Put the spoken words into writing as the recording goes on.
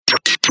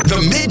The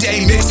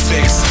Midday Mix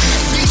Fix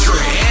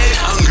featuring Ed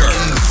Unger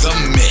in the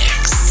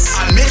mix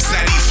on Mix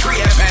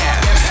 93 FM.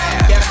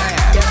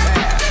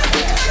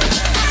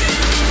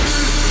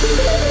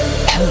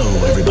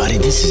 Hello everybody,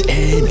 this is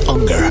Ed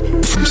Unger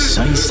from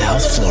sunny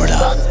South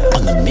Florida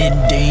on the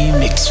Midday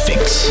Mix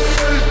Fix.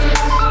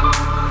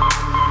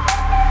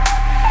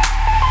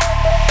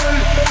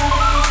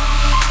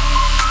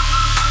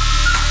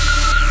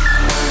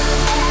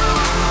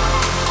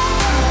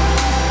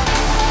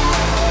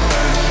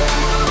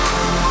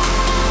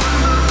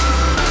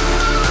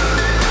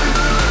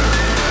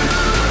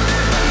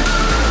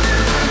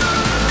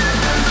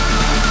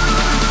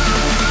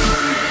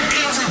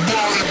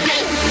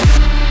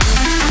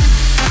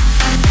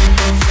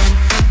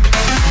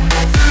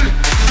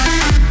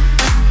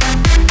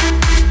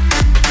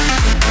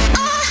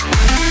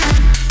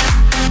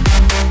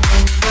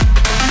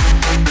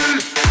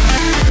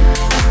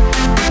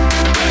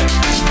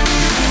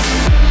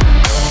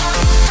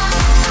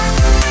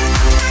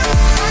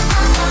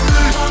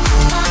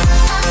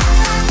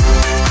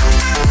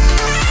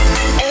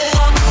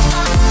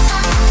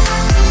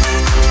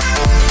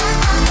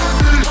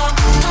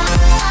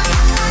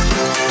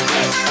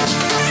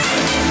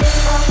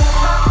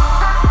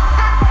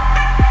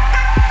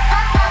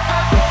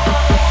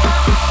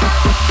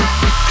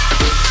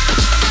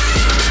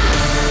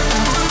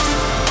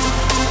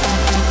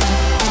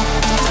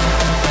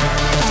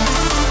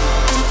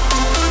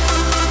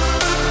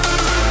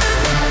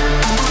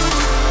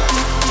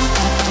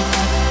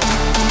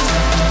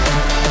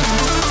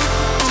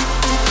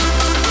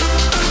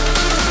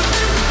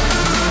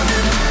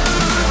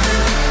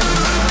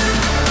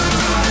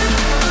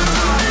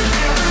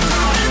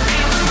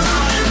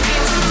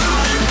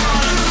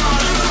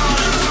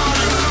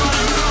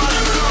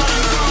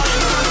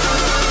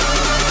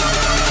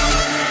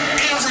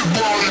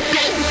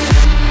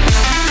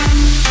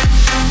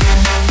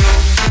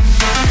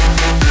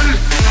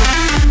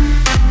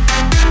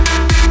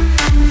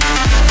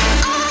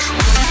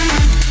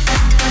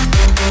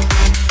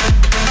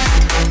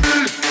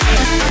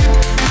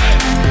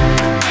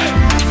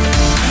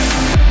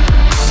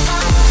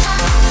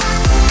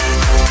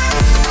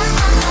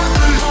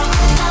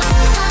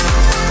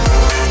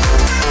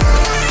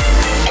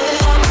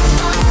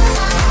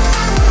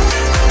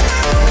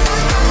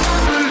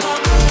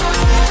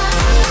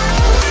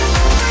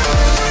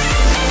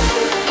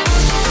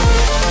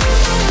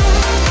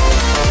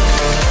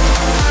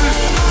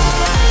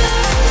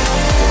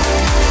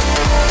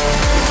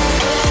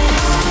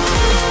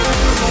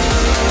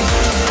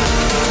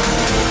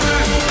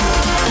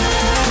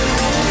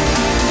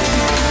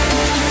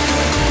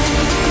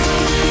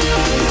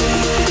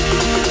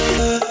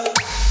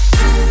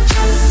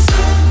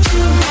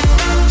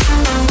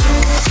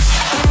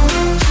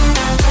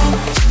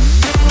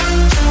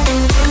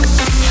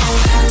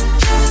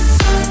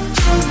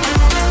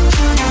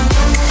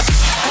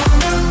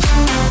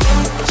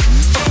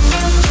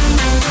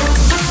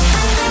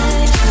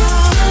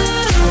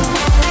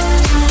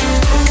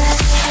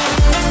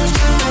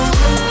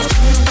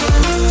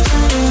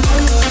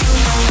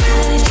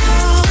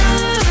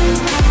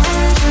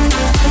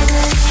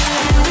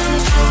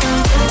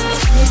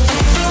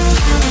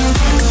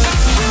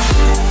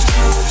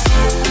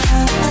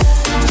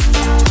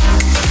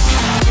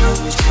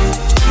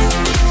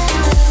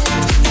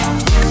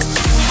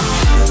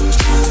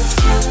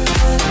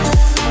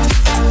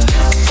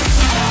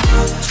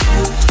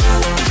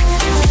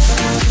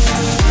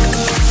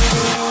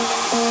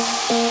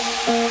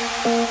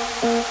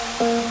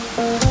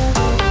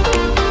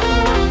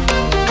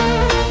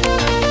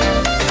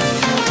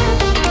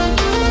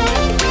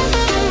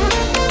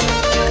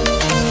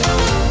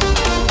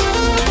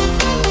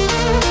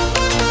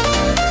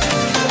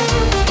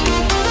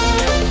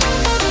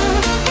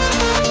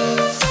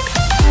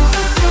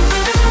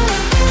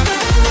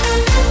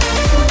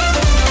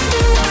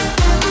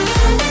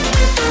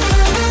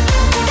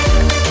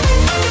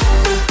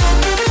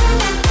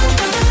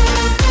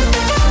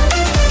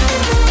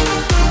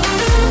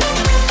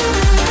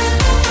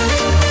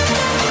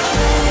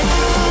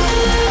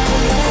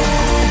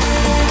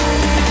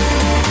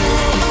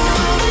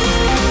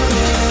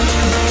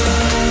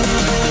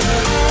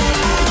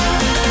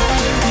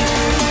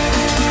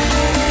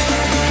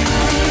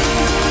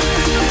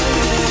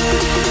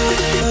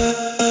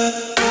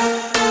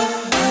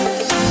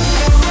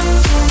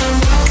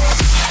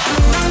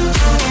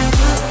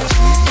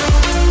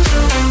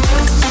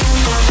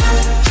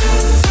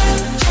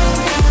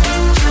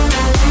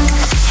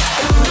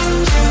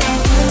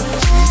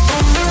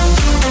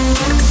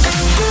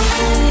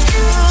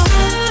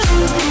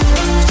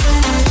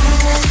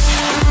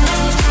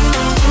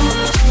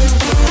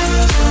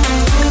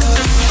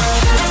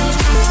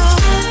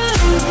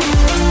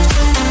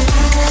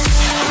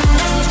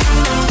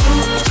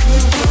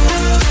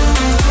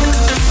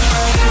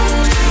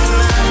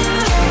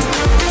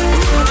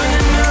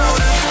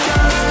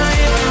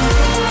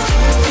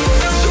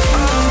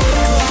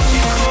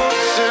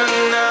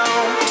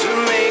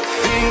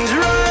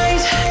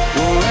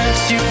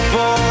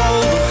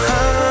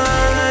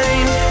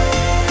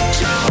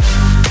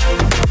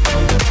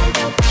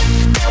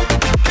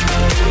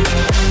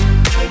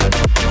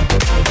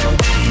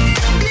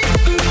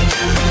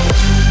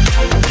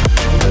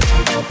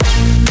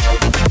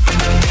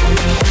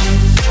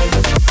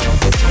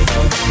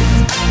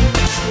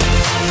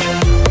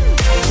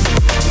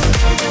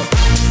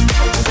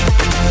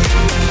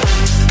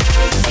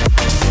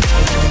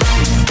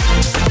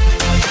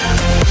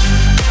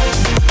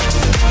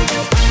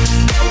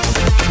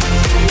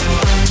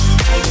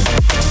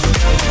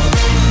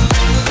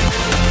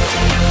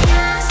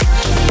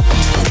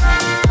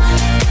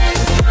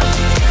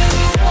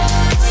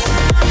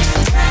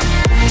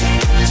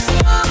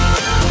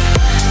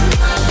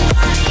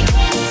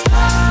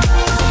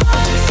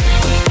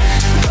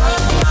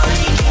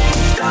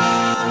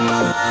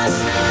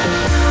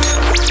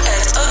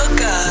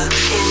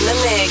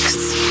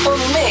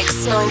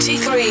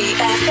 93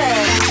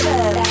 FM.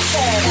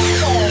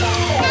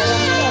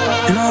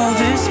 And all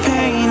this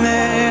pain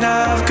that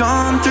I've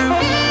gone through,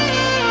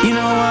 you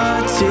know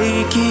I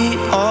take it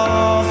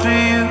all for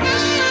you.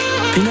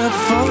 Been up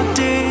for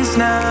days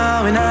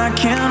now and I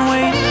can't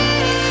wait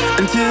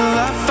until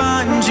I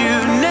find you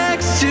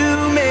next to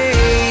me.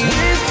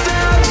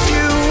 Without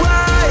you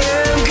I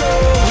am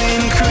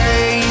going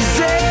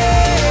crazy.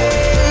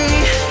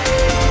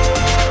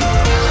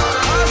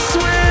 I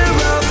swear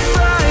I'll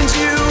find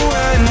you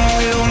and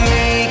we'll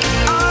make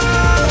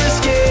our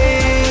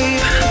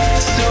escape.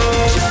 So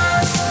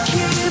just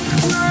keep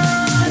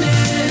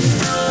running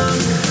from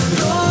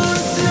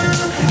those who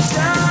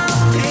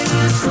doubt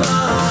this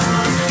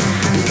love.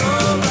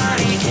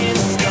 Nobody can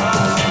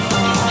stop.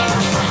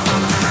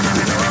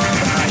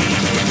 Nobody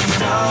can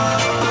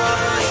stop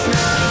us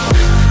now.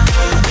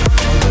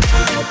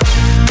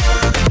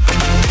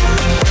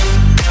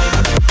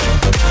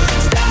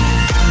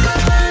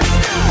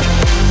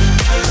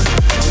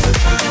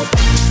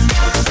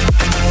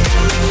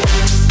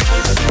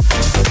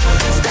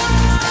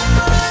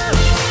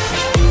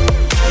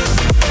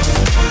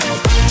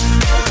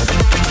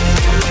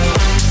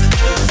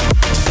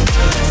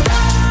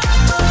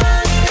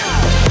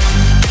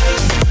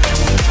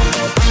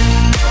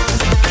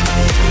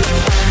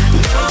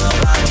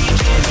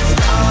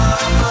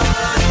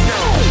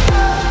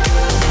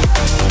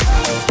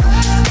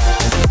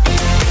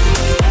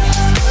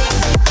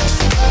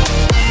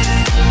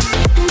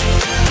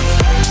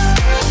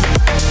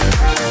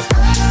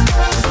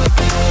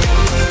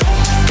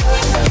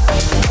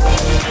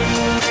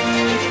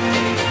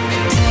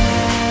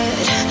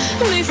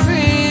 Me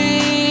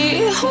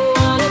free,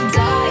 wanna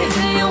dive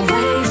in your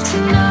wave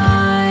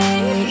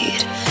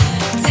tonight.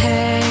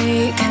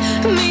 Take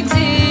me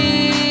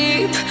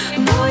deep,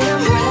 boy,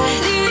 I'm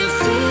ready to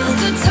feel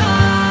the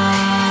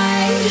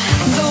tide.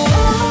 The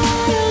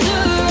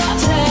wilder our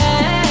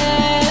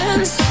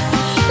plans,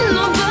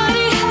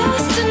 nobody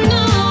has to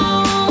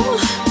know.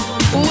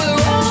 We're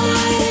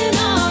riding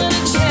on a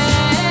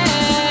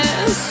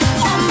chance.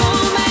 Our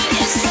moment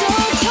is so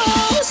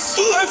close.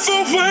 Let the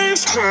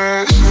waves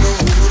crash.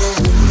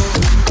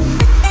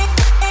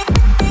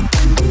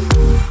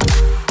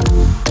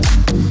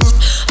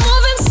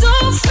 Moving so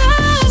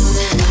fast,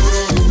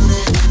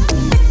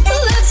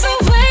 let the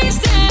waves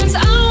dance. I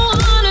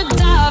wanna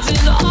dive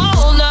in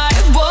all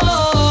night.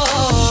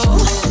 Whoa,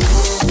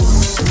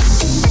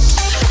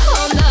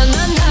 oh na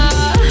na na,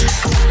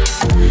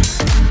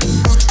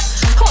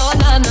 oh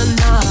na na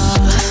na,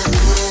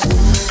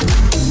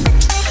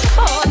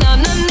 oh na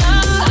na na.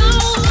 I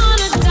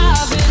wanna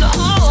dive in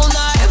all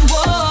night.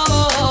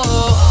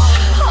 Whoa,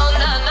 oh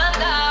na na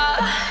na,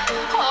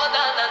 oh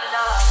na na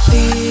na.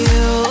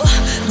 Feel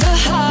the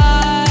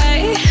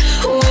high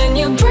when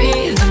you're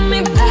breathing me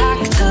back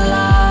to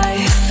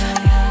life.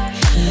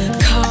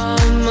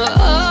 Come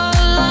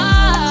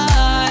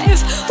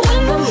alive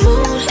when the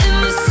moon and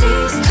the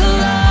seas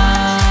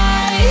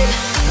collide.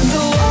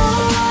 The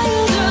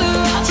wilder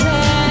our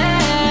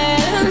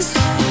plans,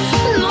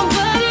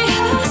 nobody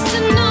has to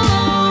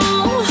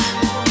know.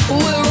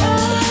 We're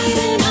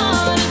riding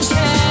on a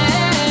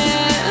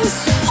chance.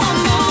 Our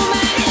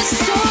moment is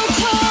so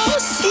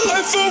close.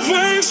 Let the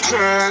waves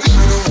crash.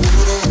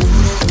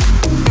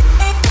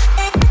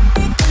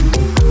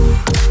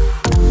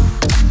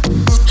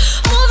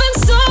 Moving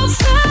so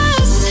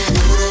fast,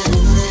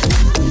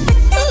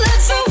 let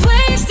the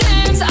waves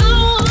dance. I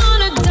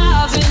wanna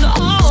dive in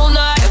all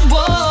night.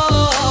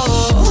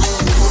 Whoa,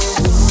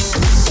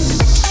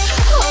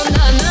 oh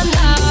na na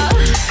na,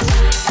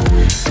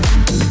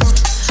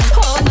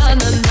 oh na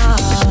na na,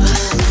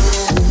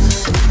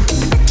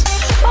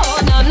 oh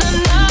na na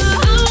na. I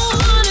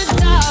wanna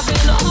dive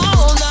in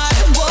all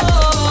night.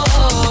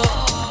 Whoa.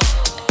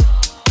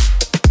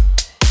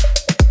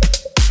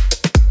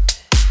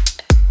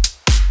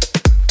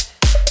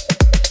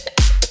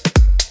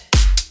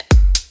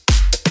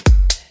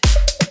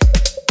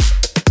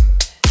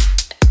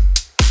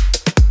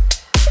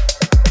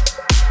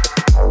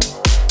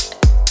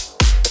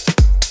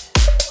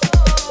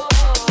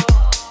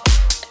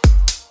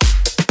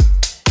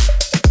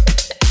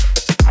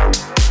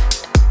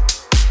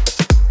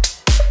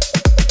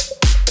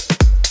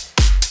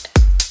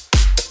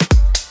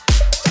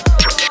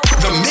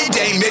 The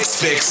Midday Mix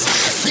Fix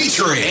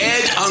featuring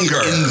Ed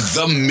Unger in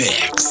the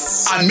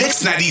mix on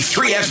Mix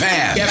 93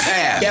 FM.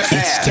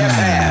 It's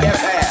time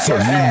for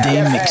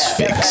Midday Mix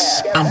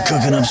Fix. I'm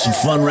cooking up some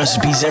fun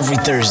recipes every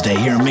Thursday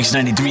here on Mix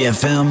 93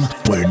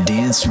 FM, where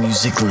dance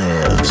music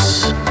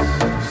lives.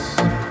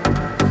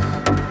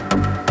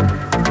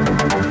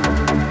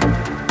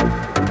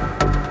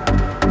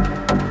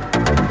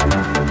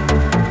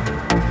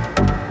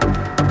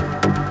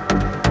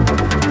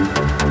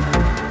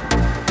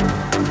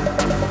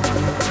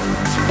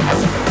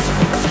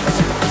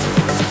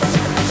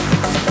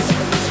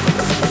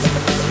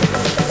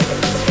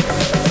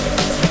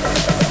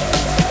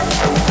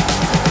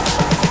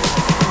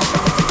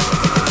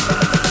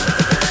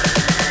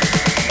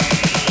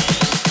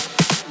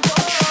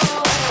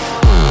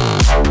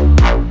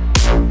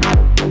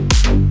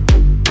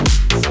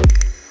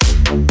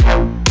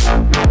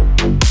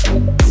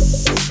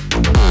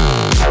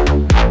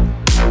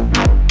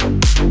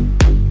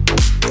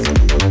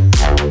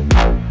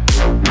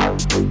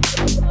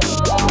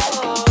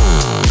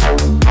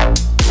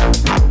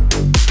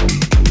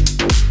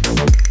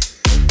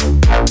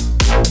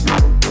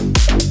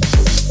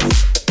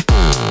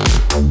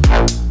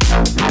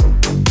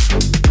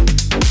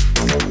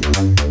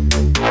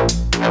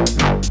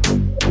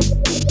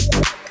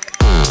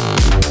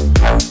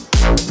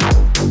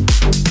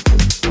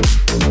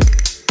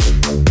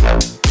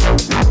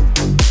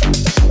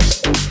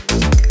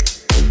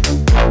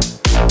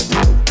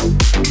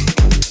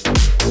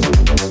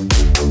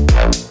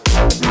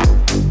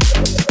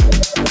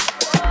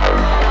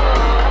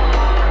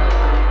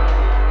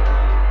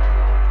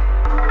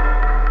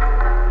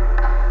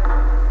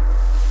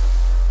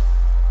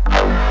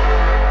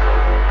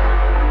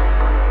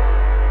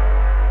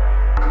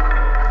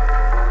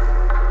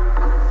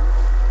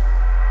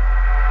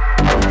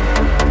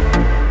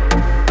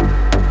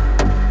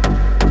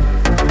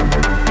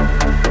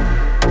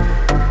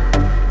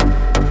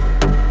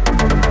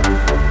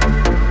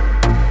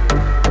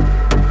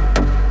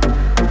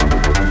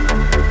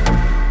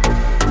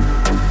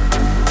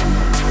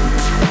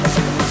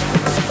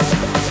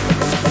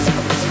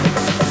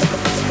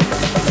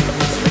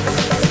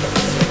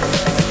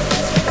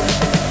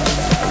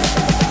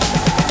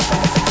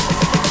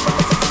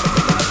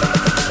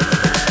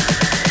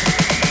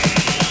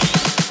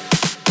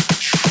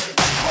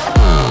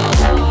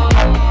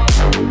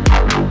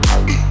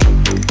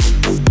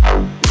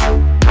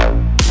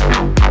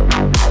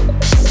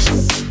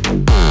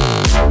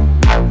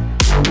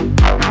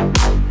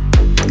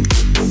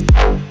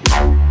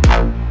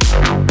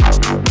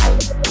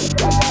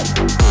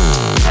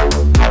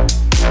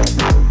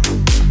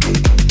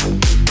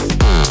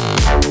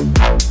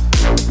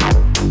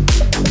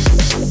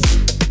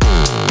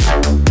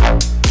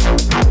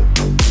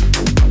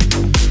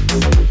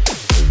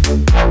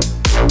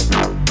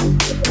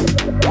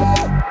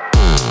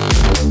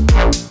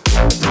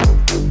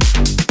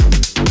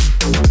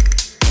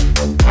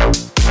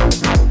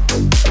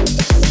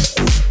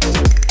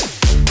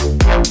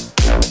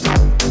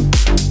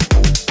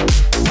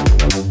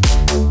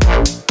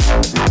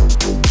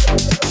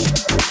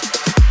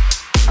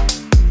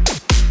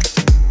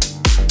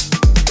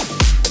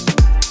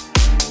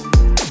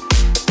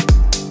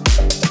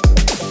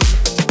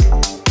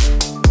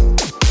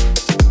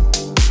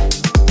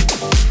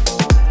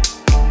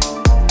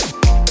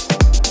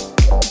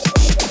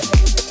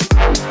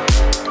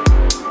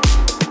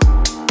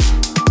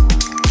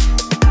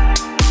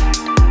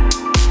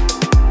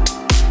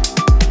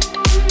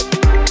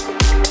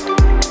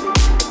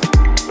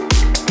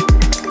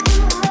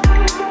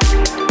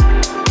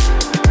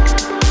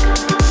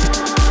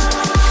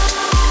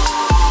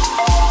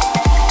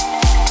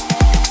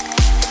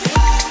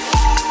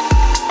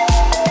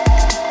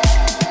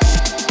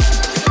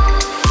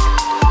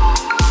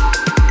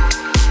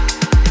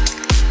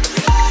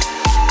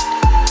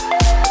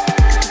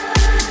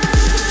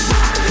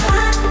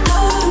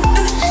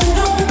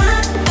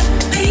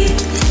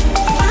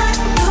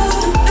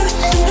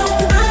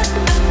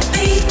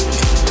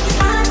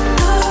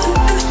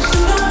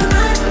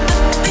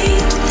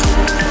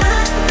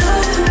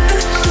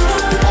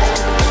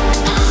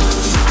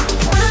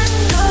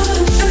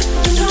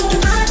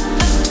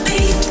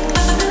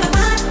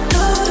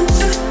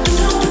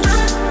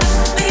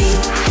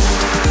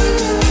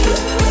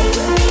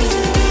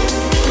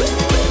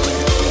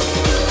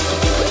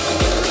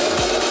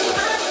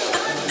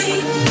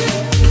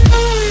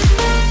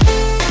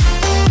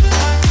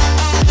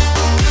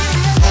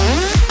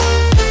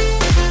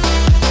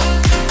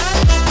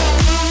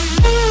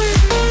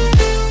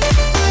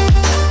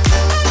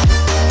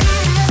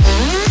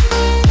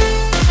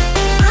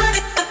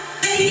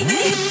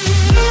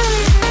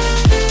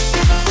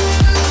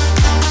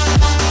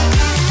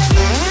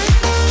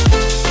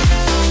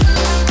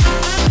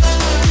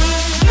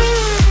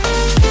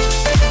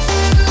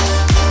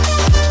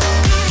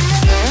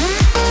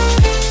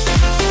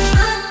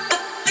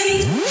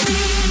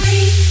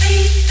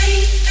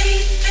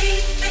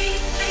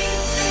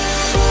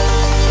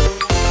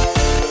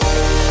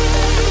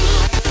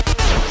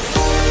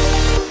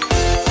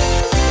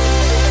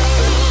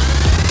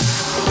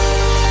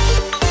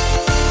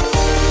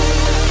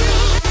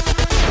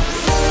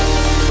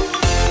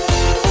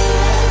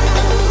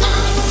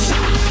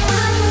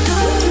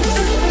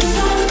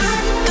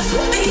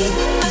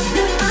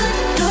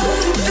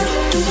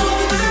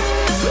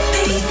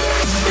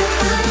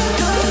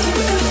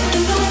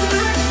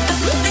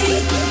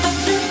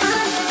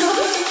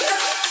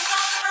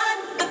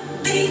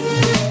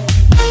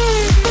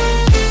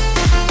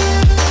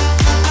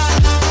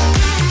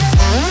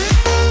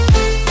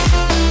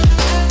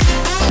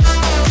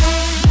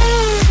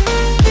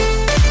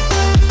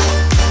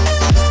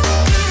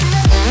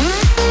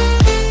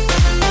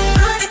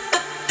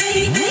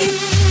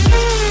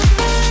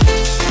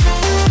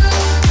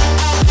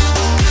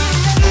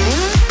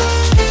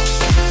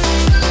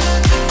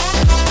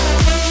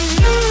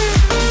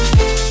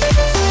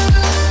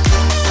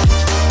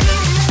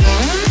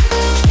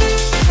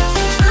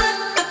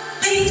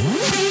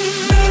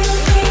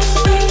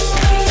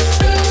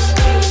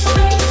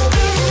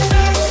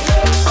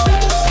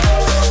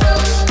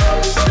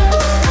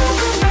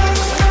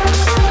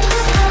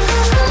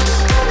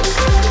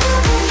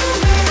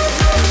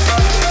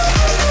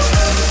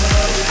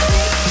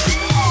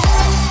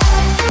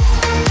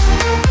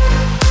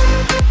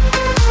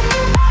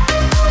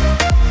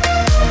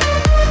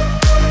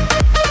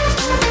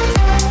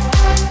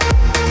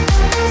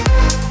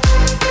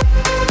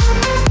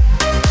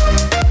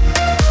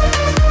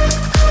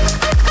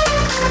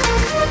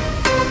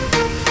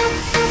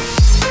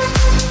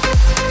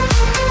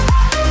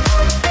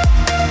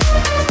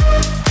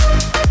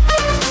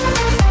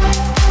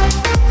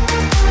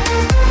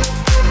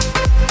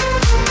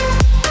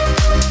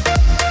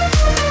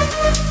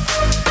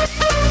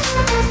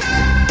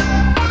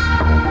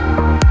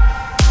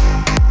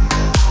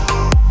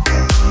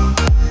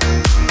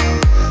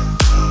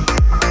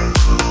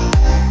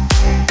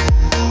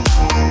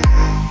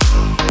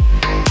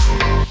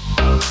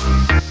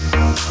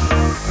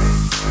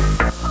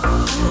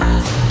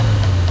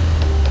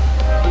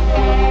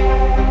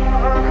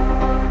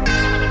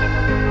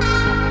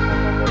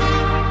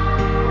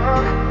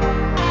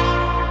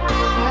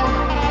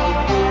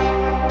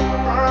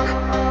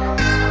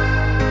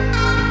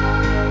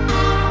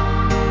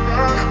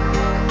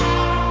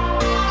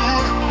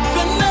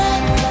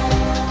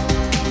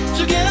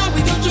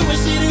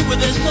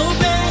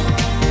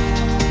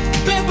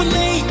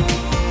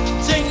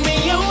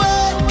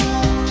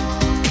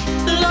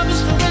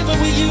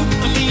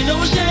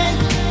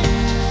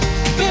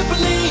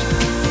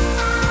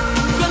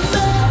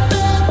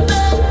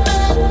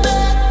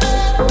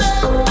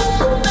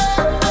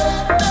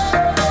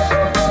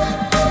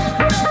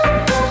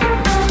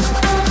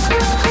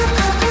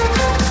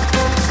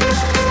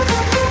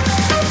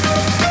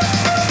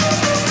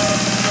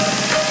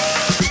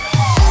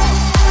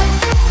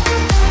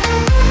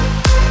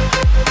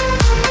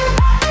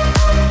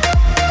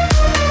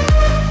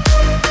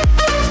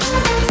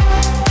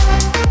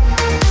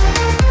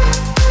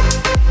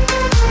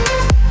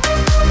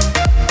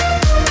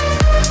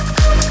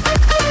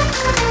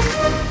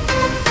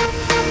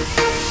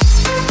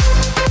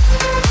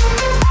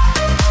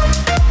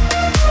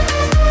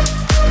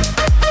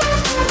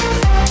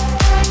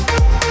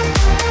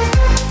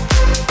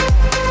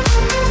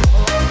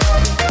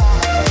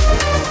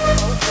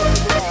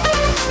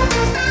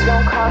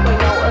 Don't cause me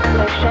no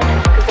affliction,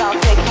 cause I'll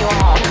take you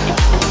on.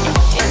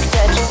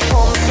 Instead, just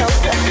pull me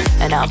closer,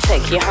 and I'll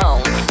take you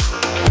home.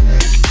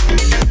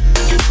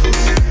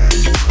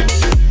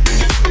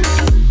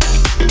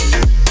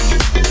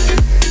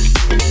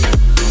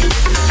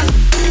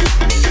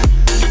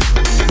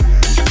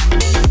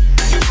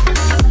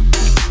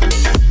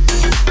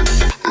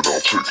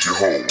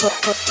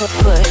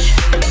 Push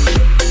and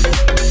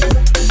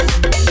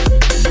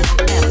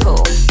pull. Push and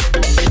pull.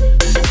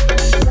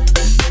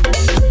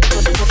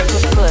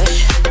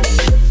 Push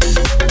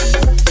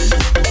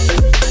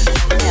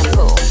and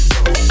pull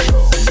and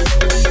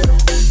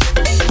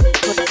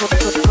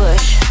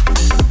push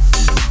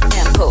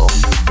and pull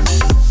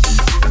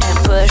and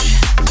push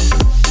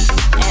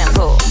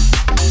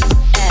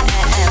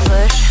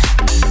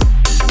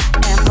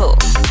and pull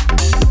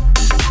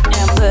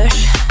and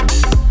push.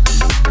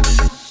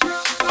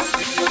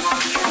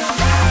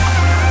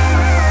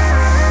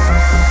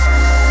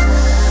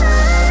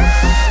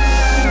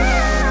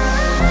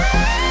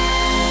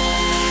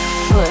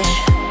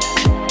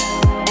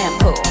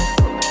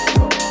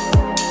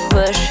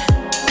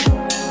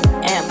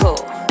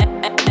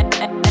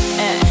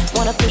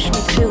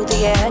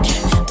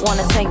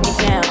 Wanna take me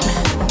down?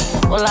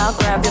 Well, I'll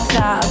grab your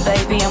thigh,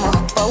 baby, and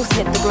we'll both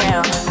hit the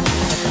ground.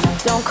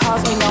 Don't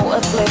cause me no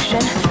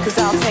affliction, cause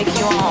I'll take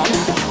you on.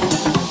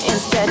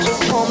 Instead,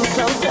 just pull me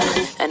closer,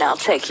 and I'll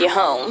take you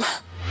home.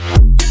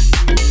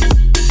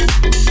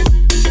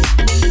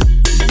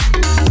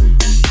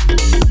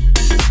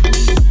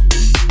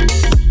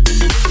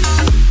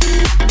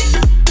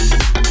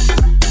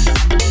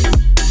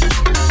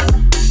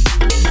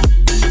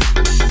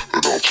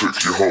 And I'll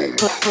take you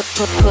home.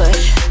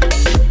 Push.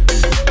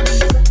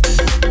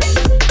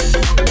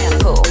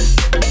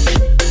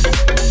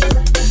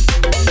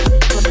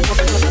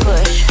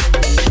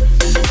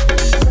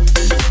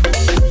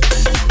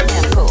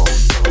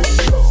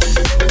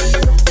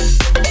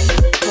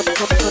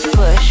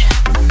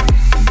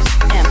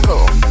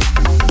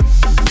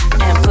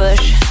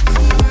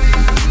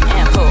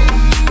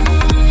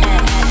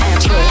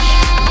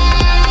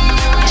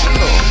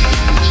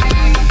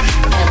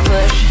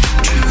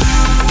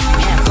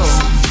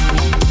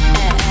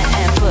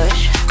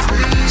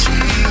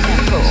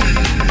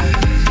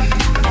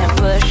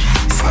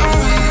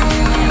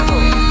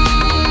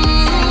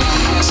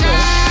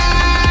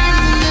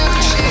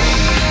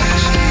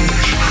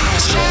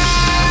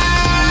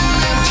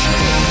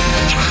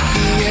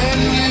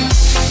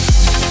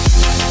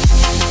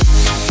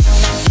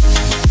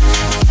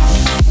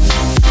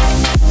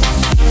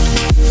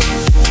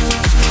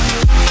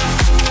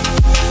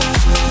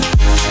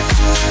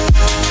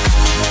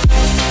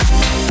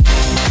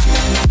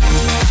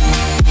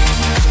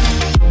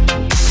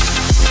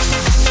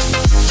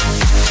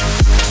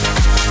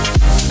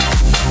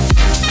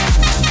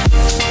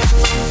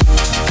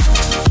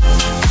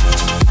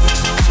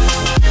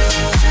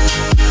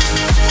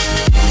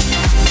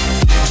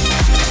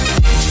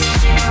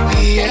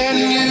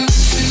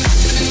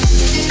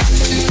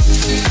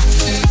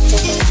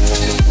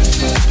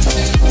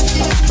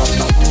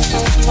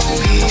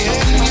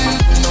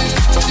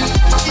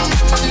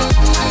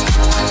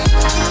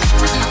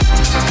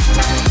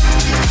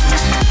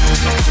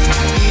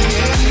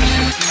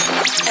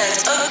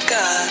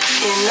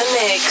 In the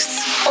mix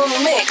on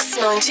Mix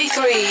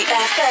 93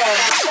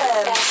 FM.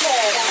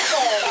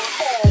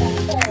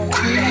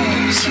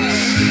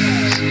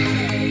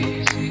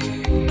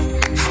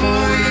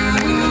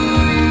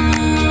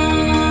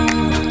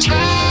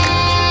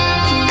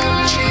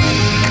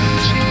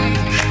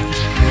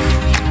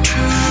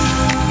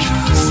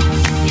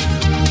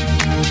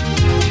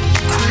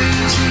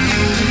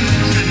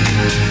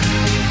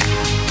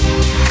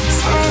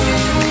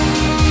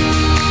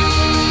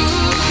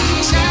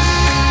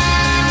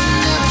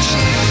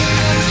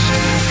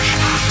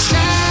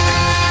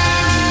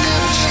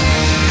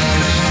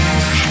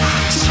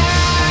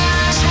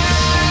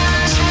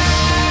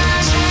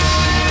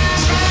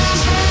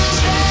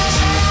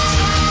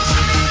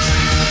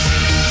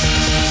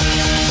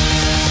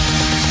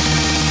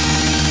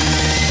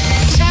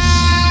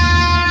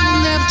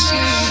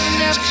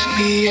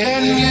 Me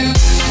and you.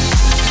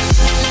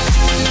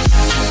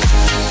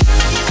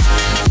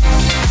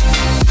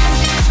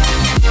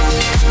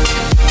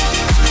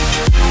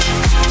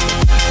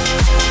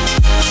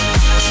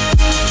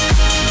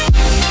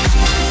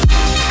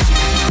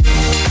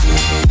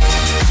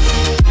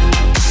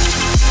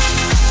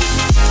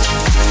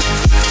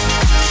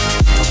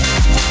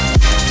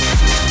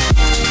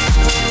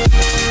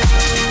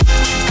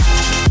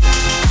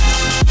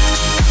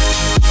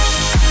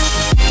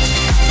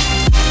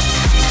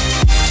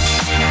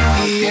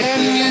 Yeah.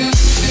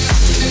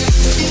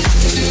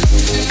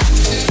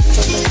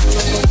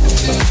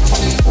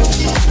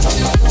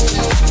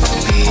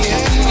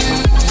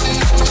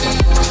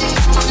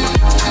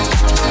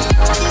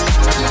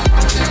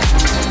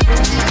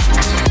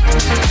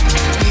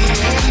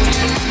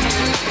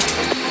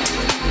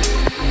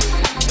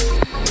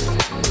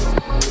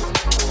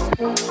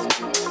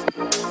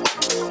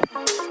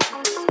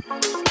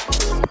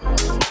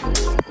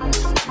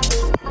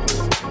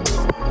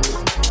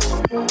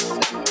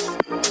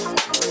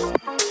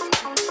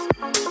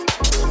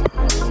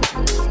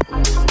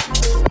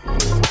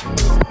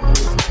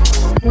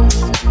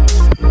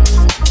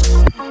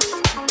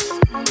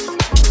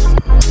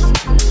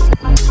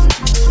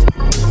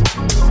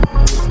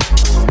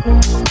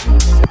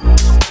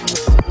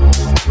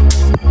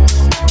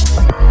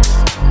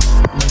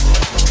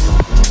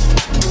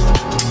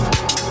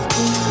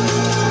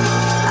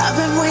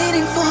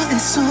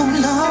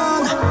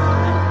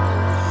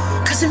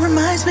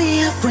 reminds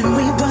me of when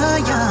we were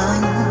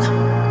young.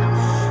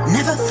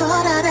 Never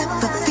thought I'd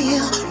ever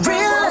feel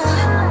real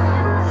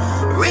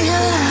love,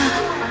 real love.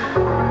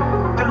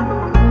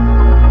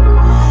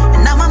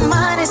 And now my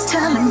mind is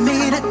telling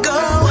me to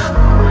go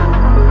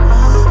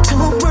to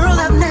a world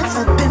I've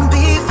never been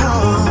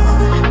before.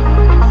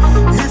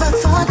 Never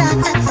thought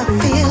I'd ever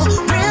feel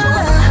real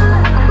love,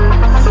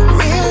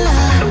 real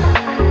love.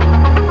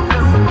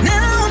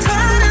 Now I'm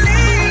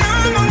finally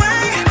on my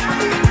way.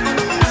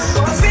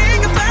 I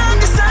think about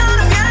the sound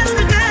of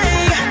yesterday,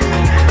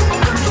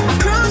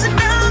 cruising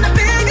down the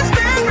biggest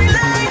memory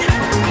lane.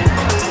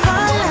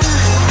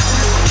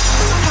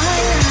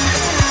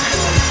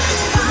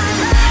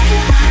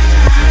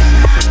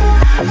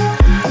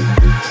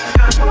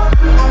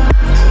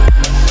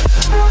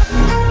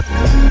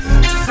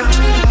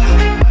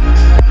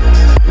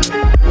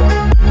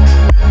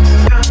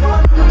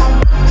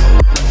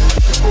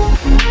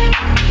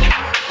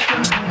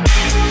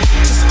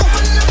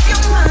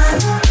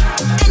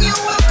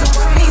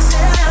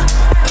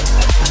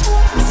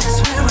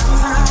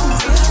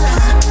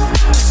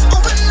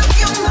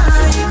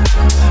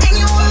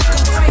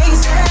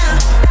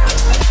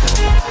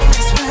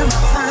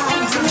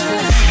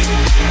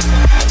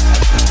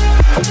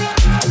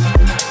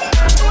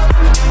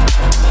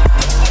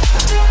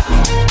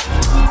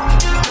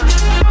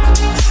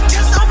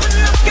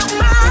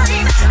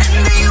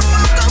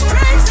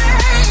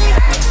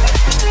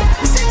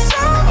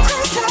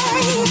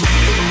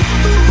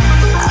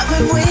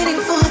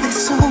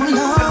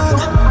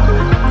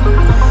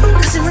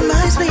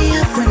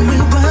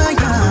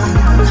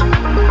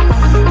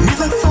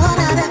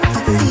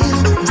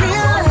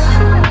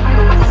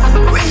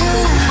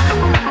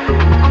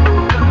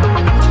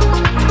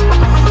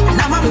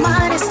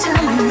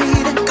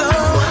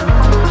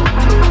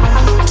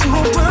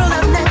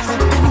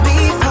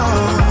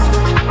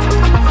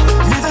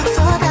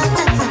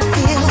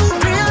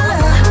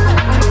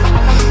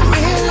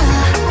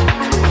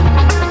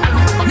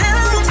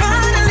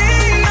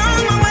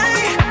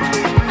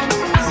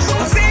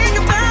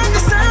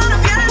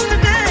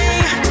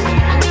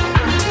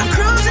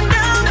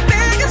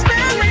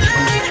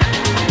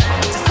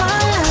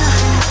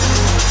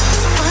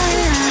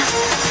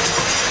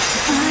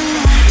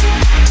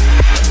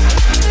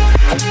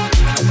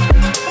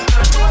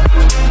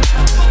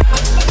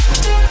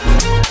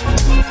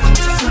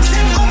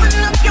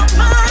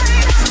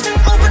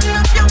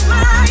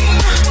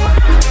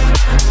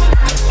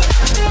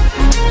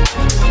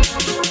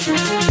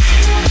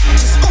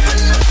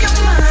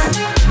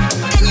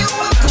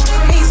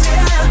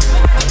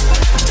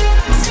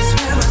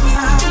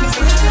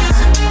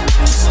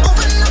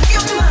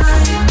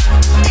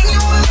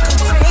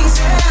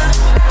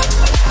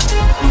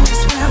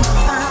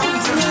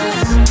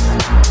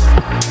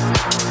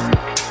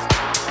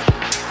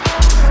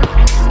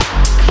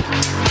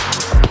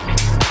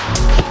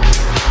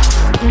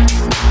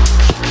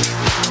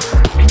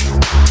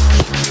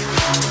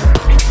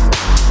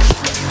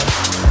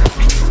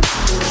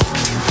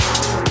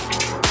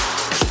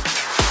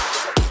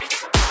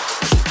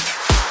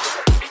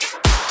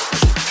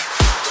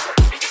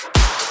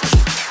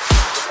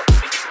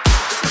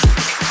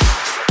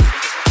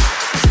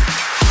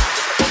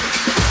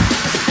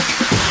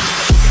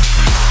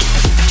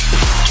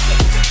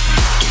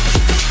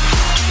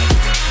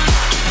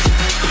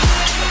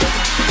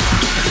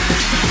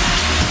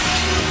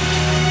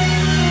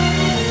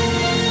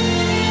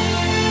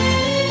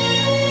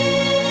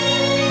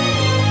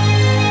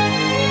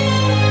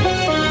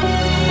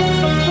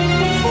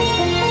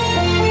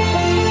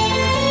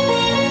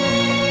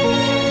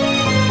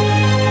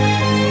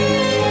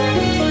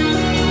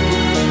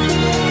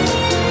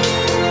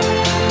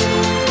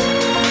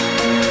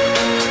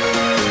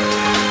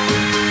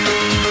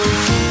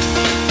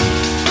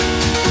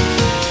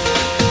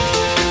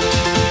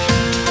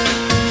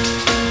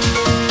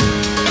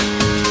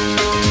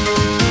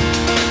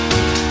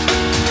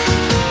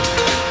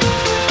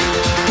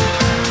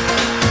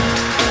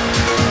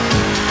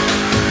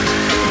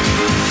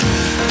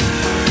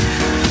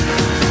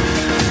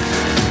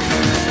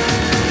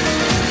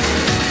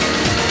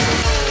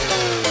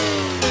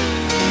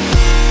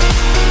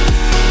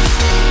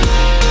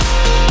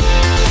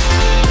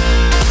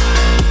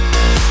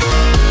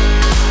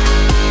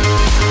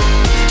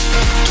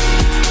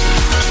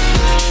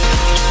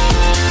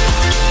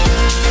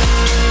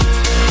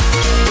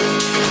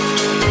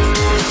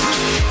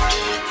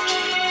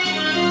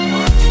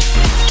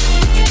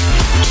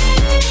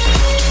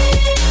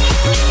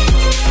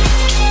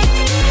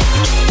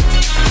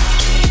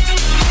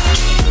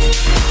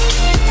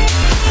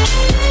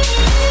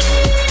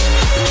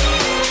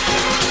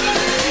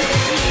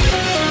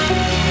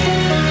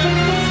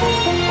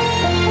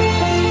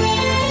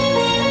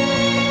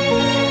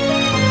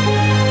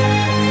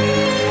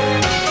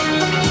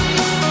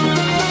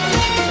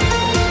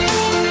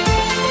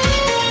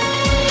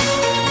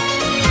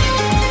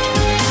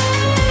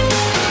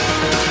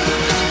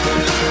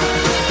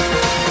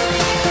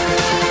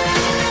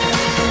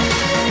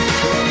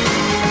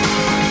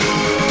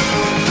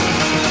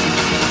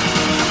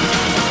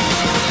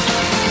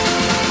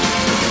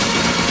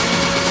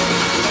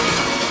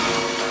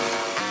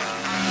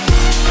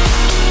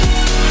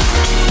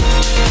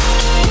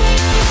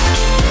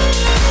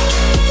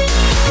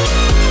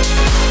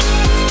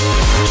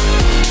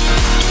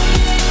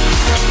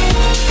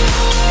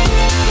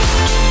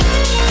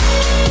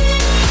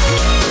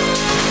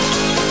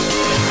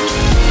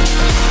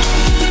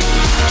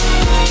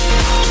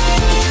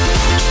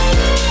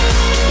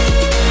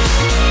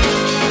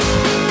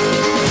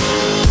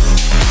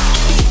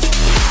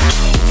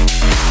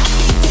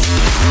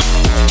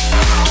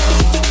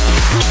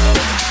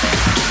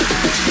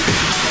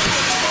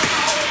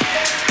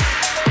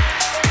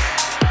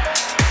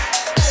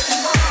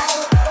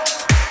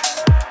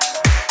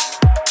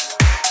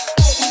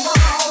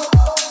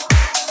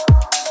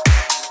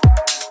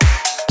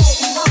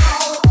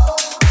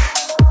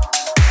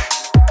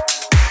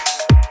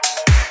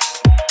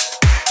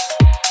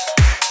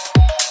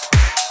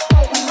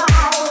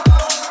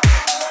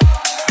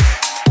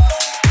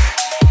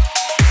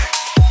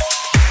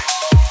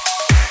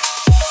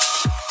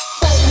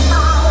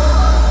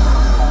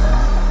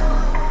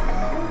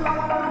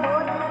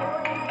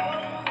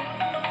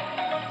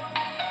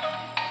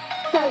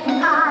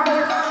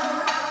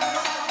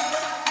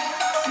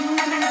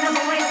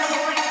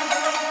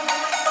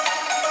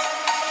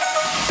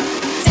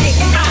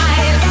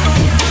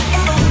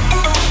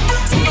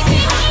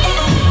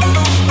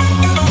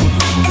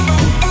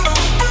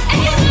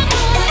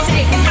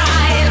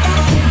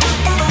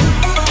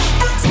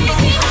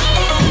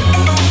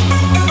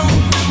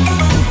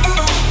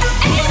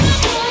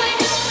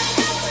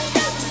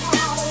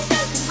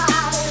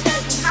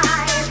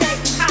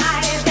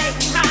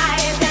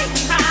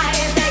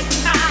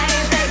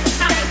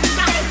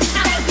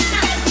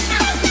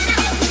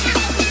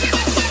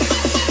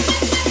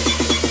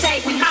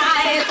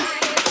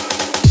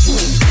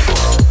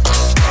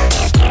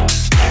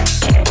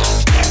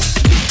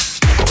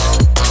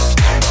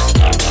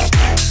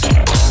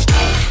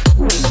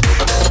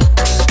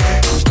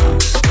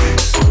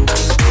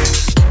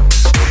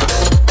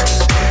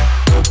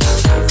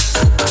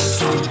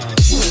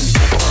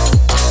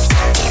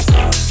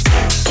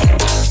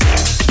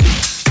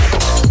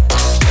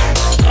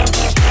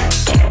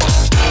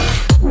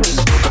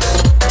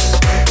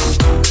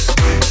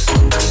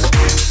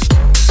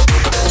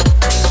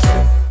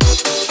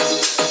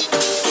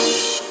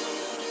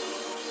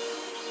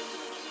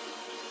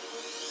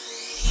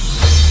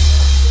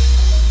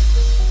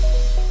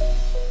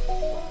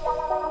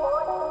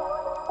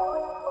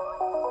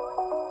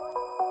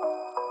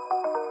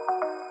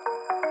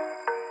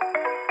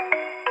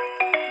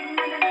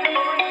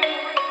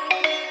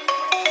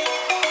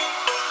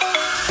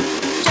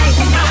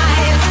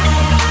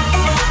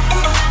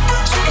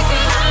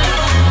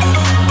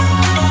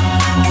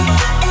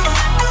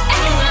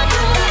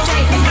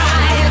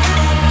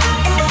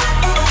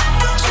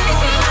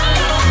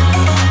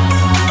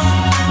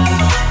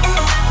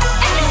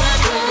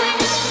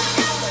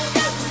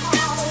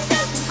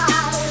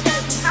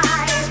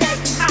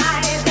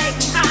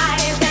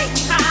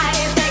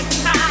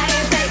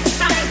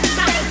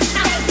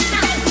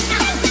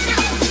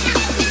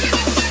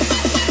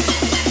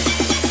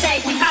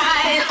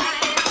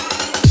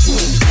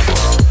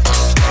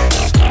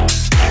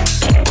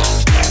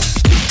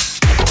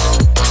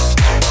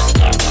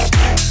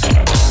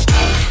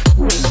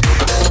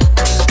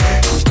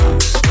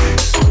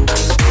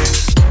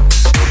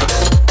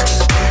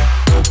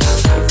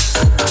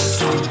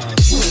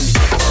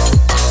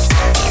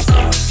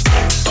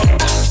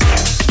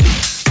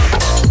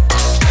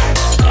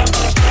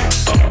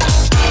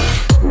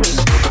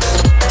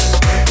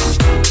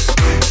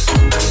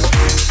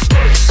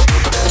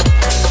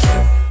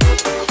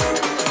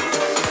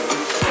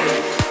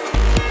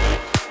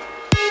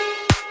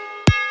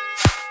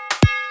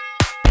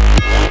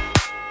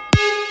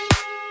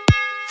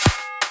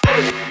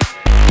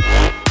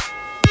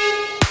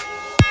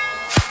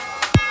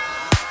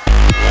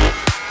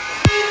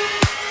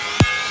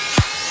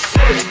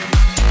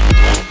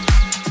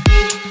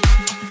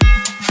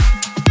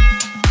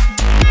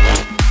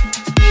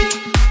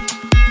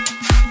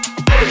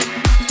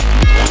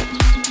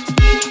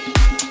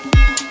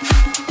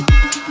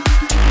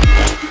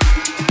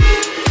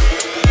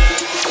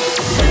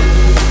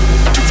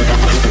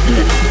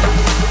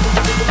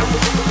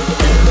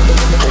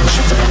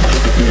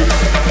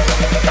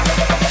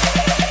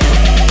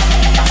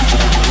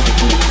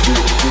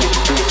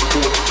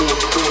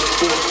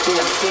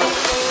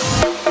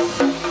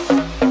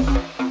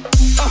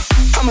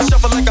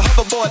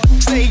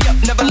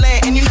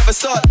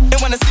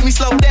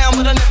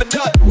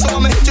 So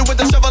I'ma hit you with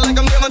the shovel like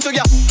I'm giving to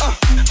ya.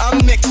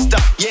 I'm mixed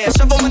up, yeah.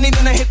 Shovel money,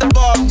 then I hit the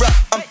bar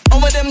up.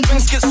 Over them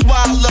drinks get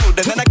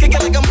swallowed, and then I kick it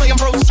like I'm playing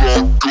pro.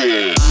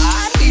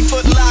 I need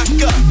foot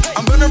locker.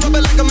 I'm gonna rub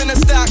it like I'm in a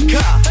stock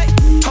car.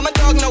 I'm a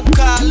dog, no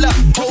collar.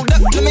 Hold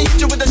up, let me hit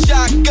you with a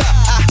shotgun.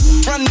 I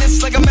run this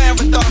like a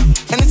marathon,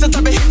 and it's the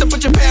type of hit to put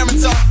your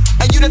parents on.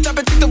 And you the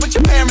type of chick to put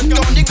your parents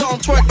gone. You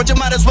gon' twerk, but you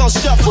might as well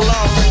shuffle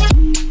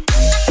on.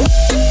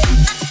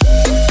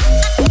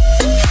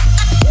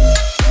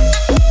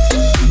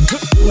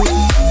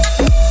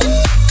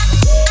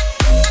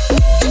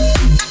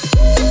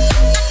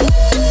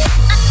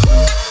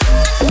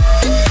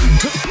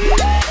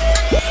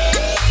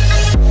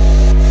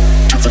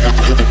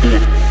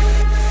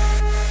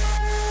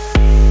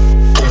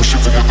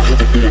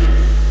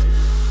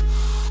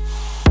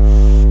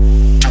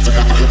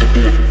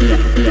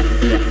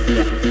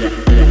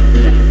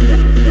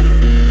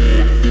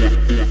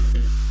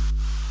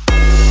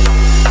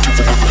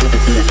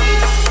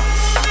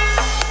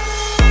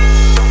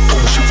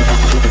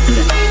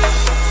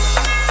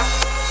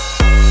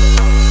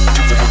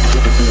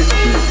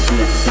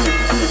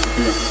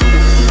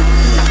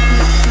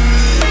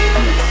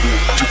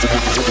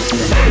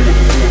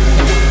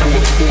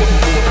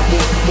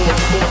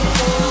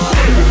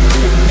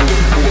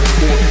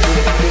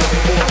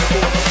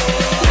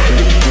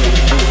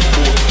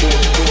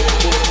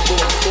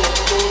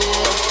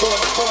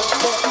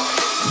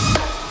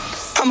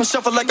 I'ma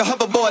shuffle like a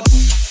hoverboard.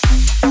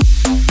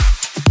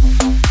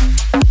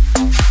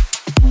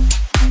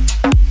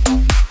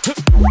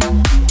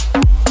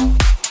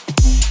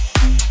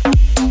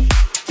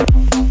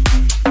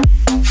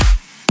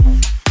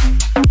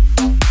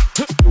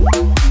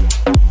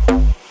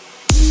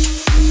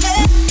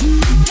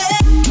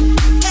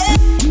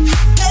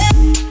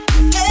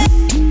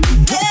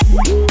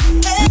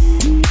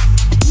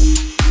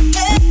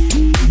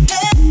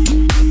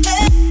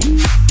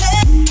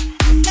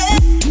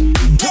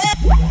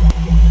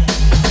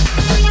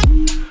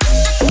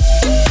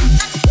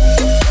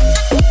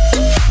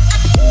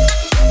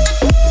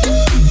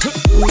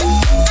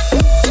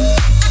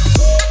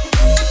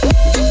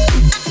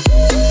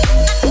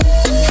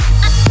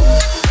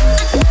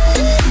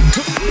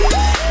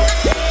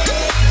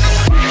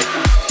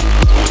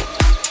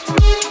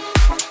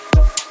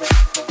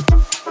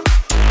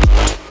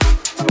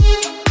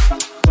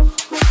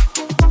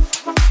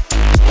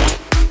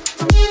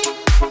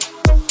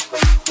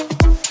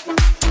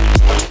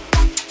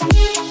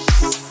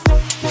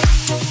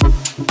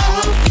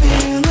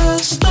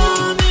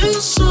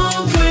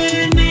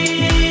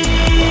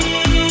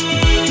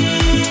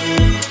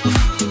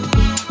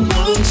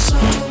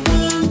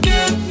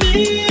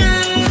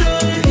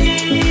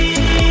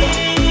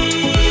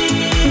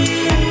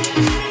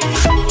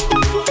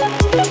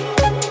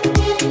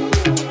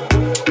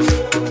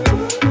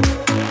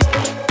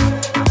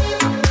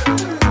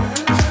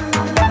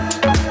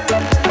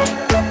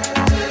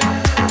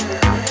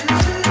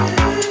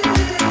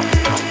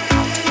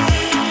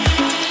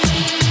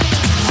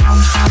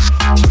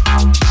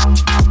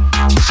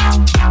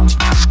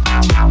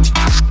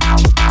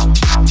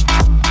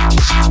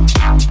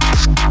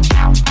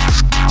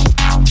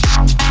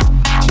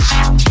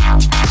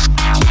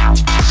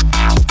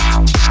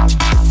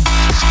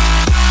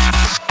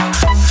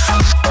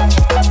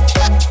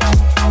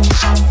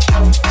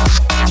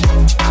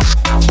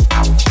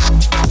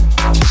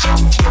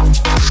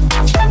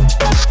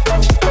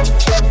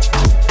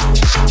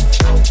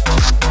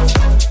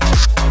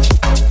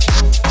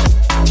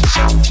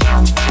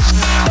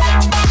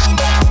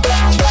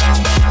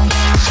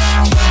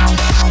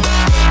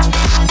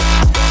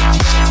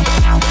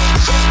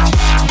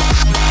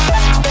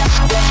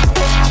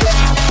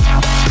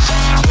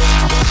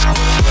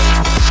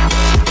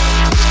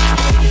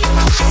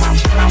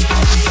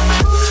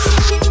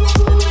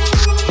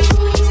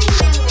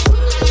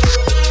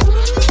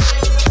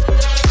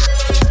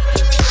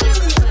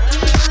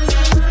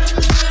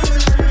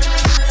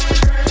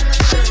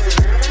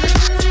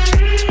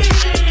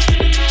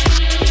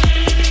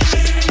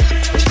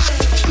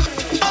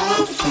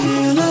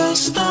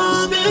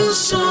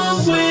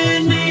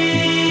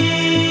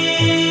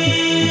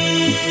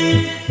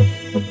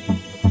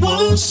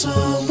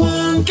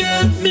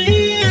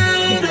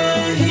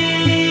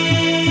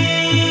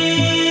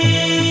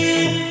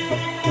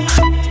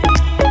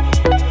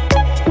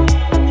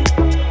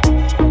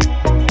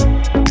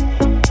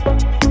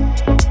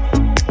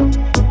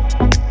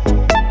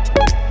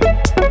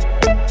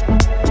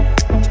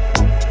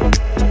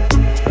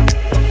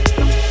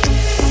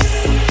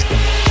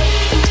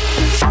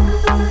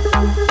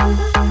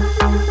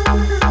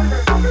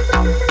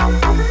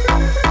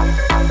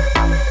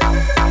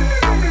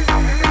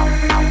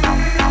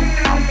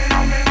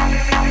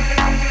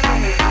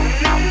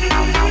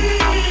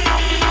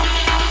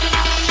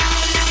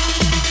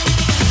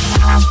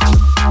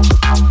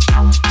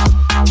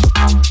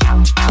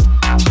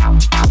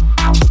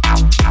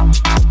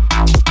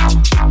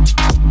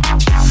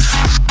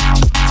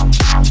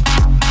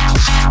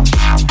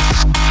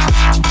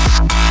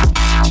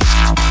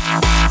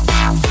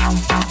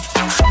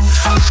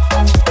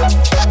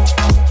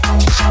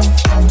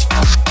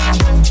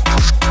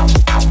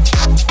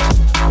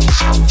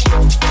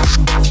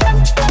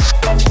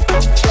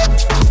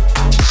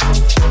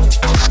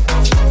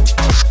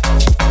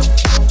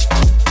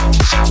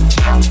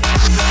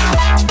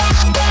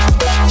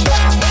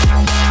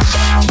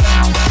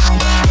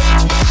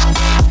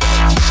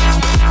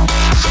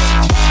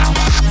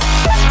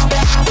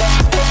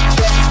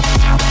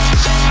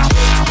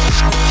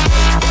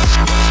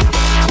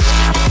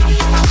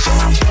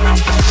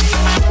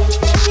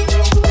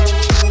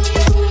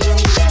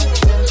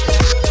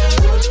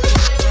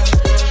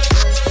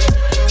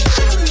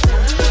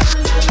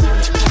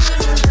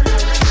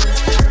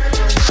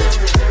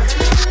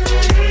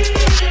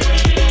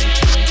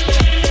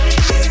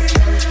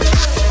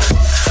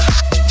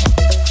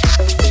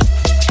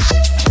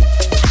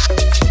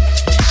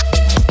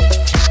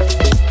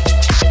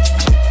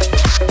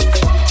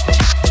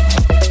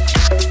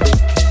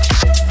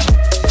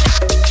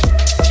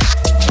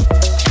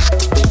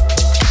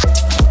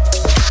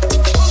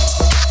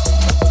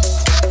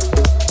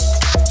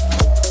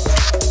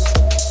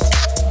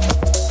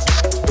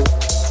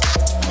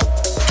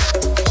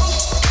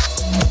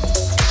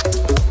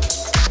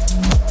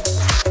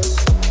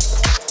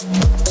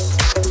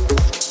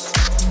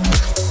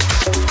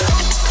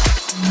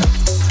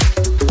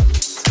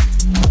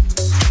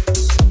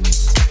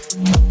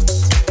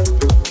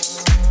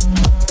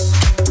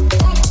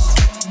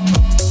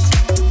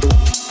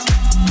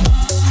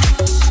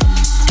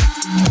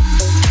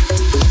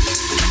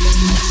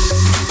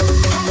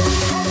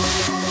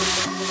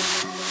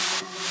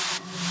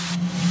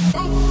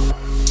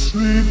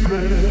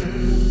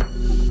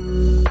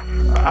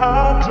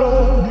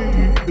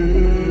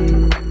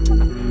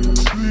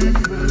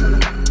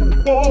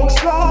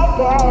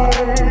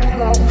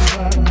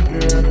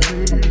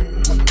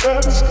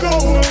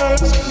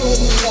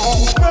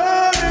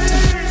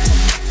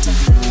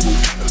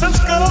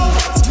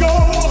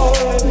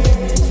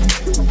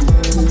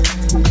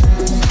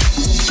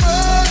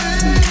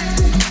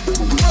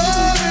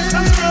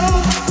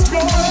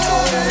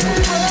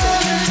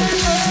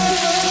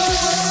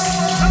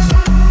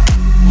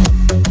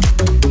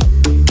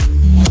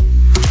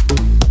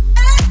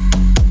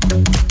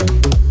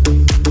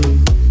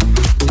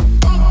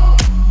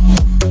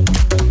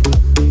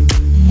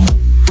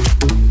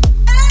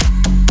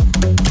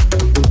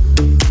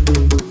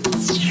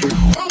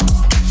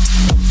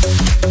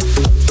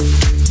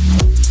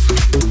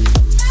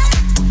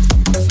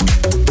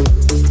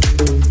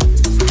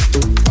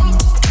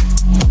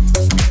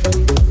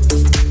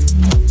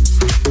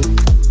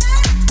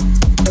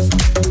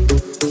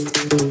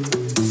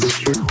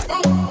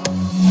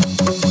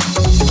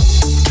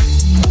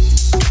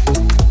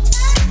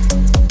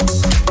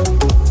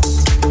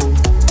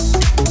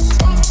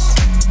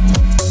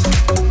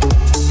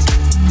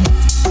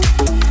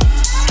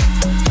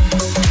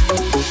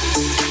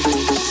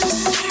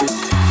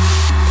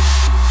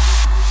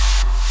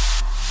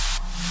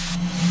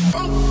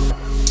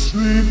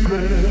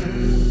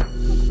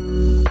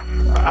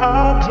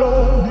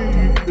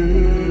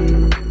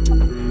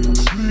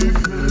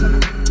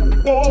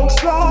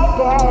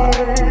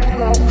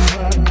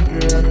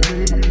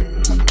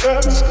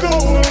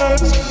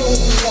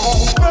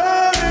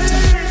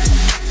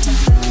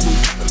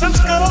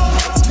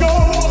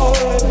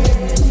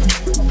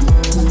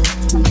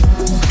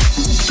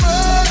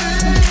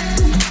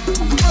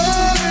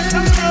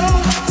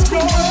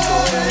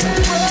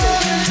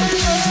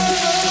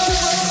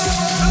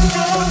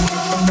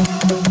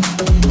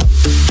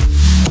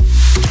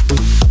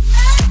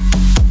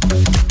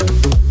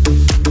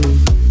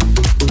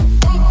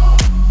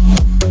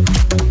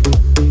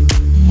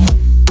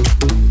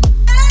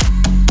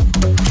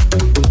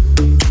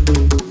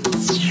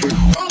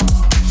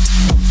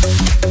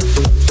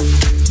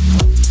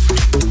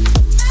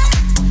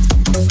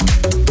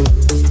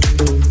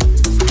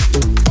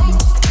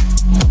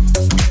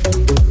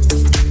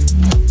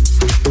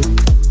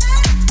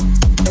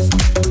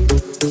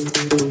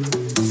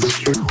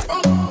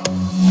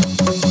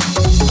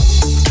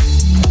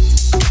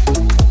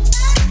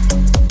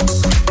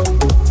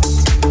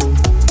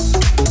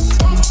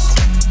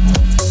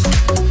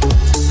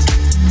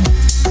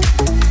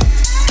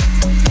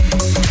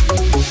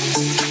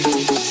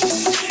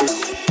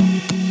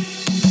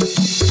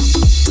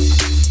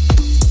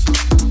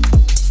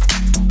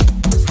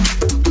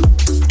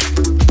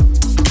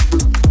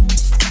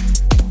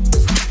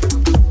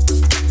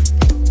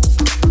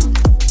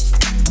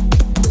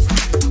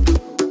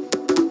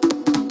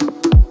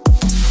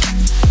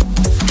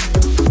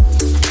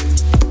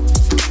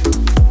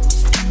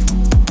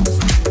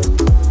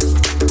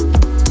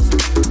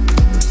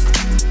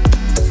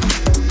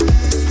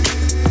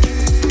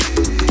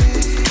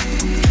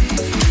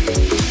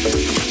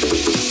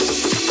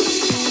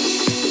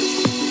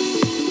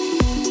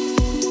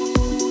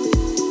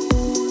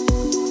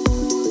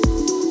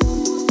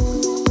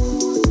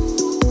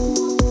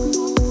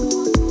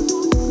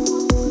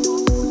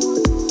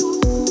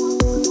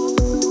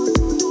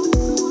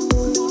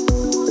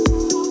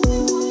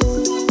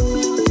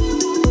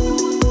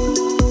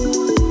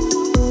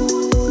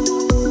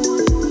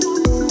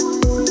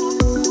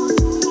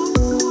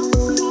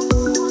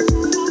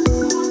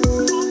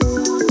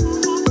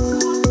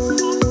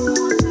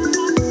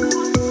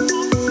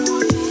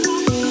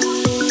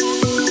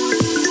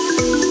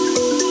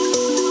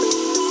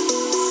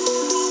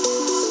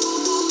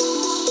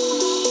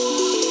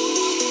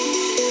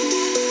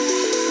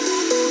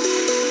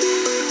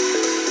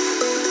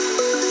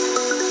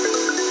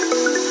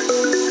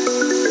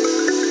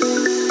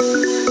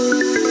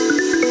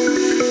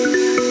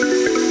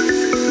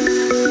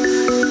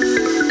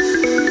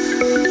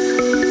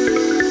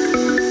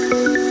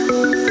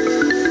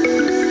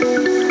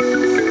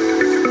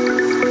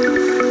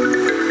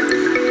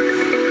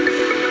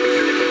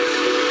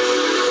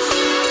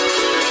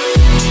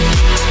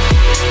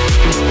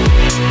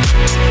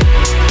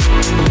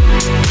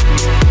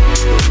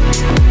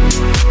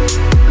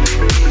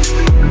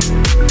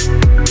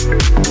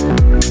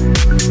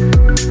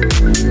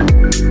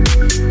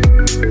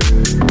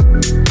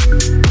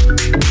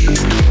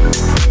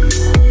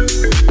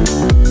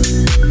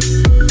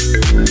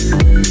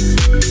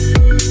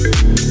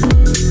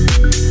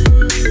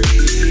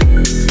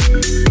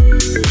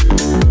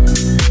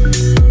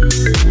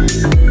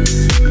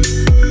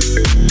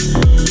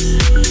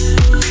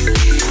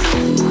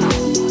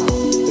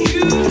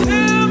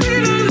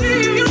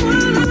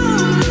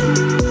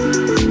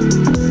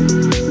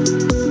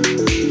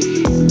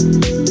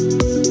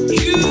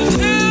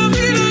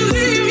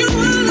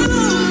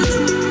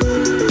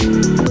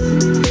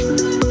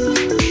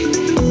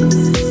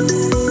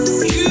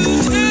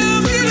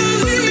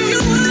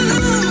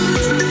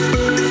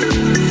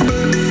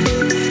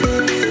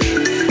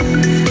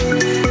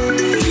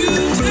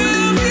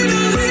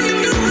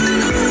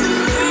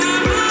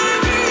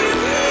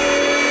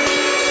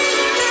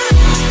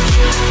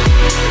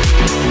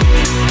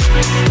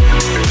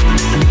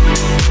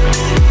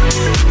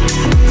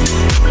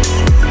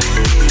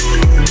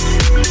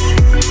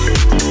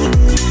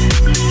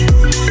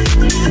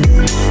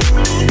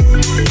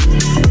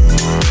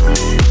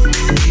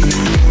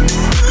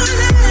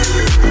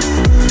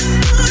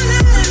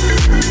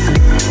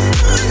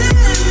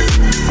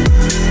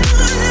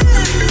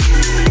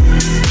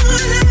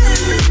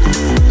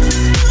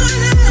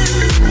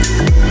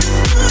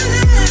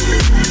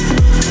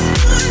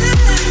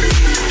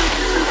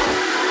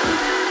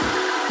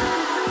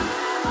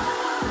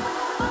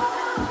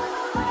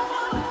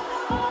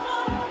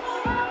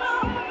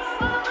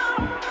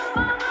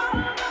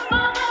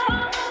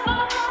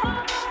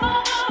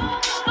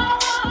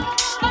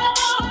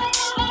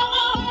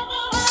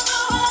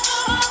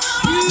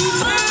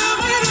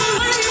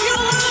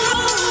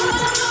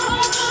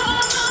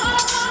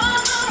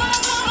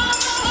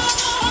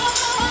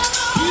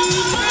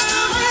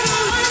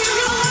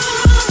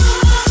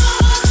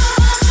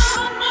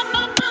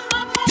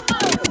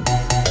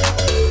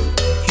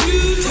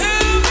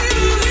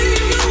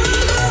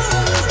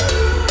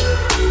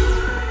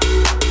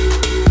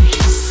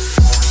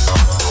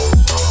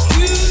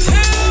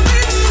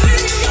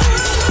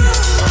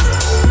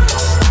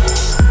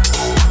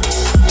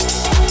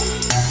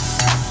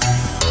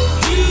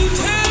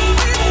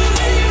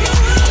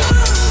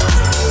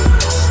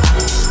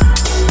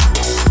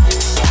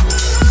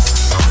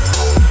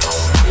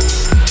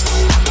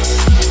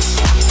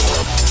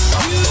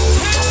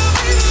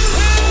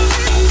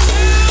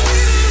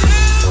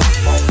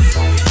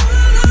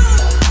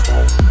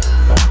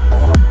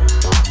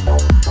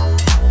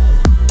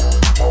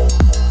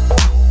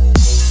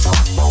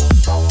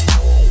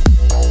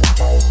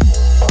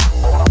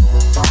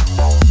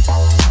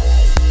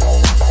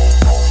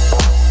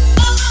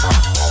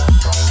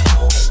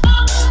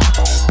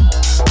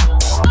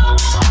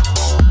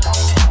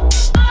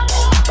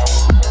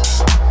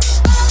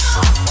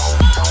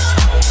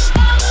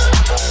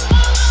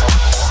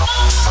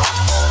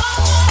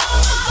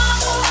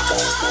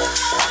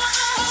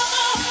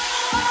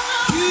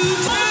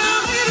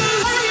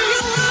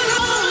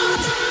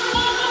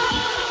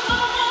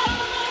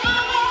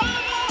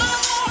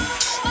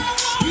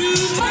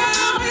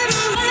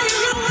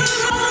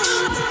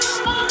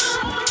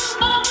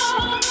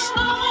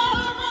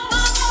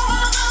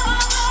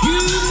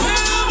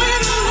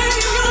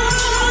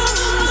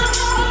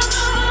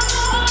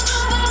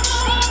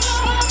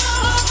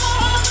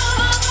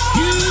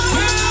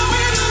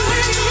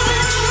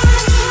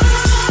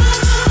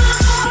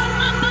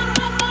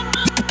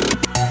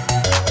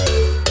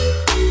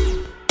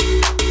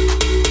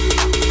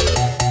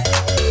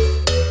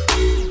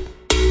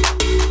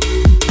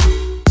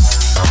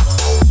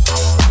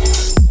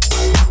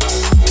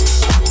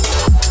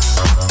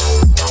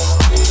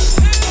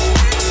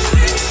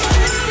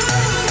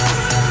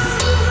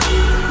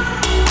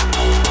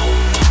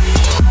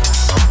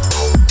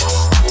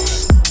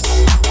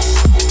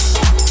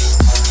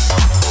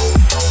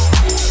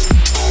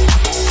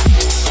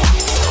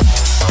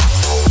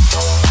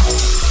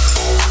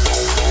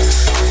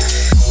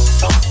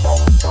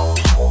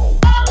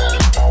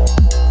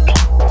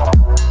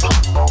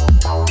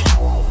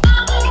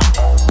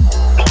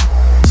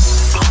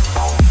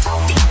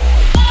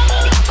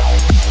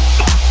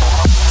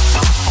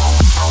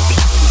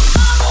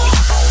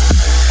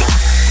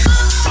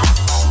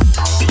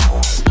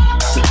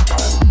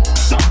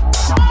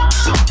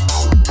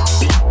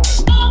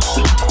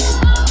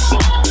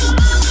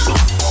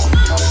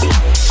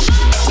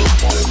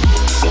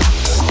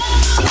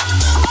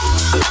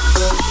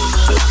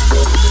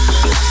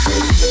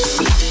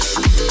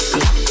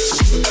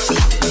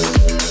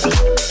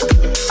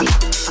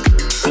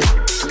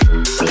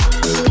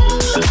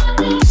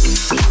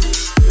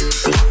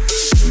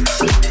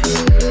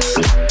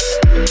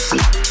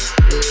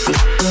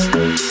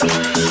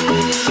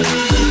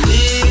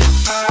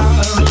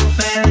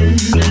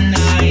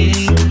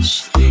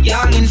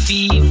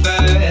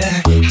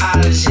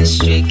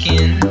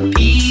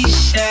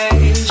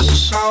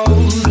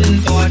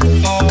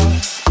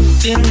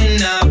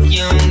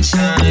 young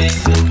time.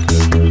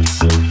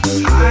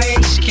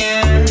 Heights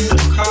can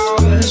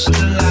cost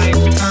a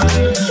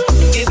lifetime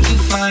if you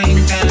find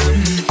them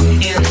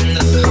in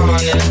the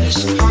corners.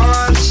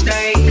 Hearts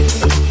stay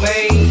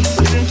away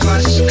and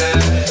cluster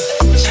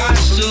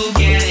just to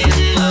get in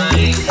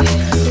line.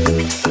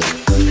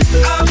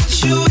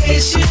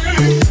 Punctuation,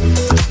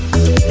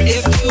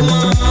 if you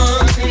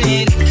want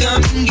it,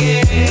 come and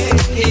get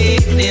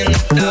it in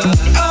the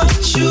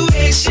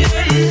punctuation.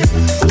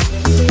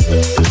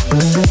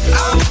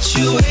 What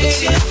you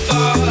waiting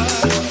for?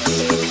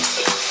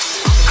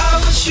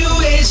 What you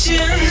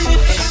waiting?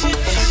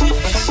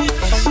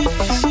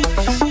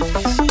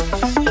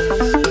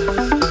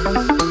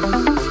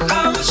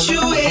 What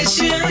you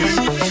waiting?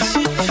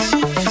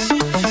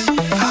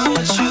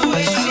 What you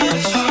waiting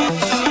for?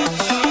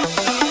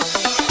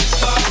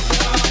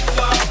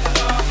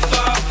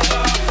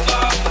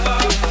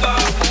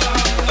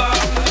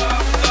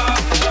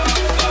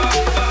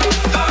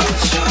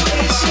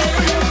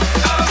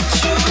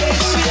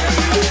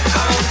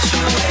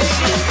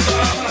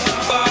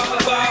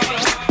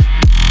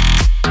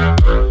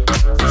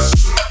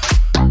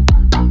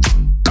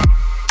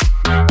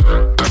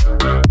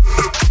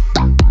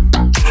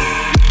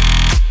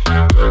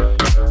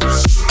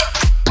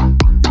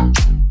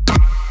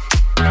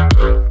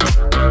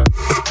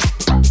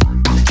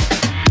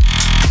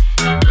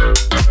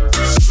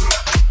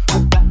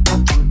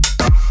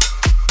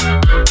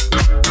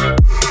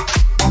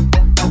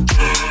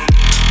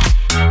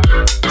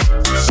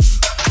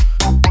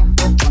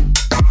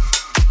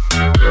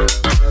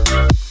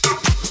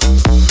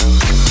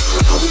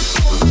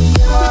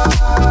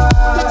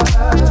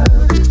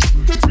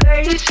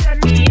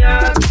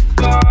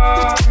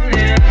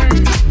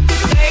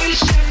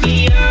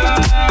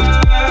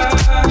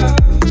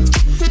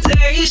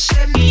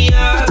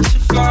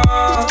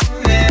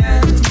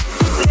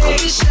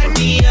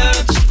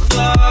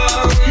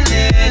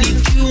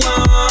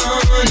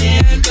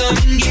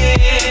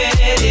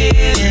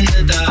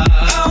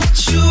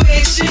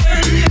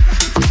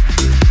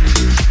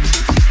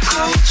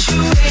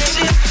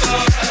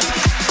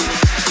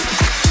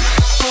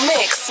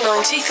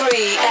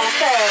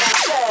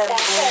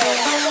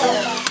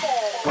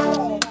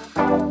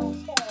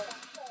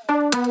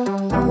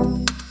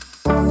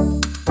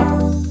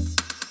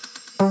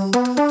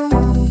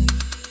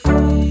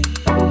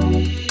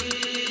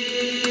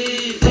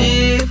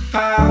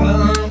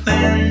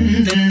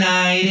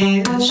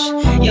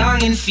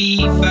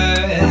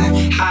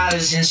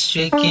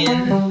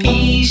 Stricken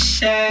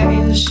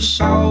pieces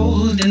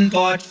sold and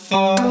bought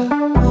for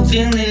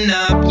filling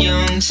up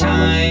young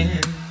time.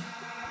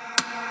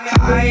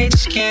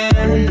 Heights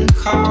can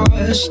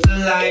cost a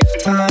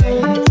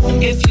lifetime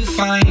if you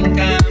find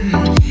them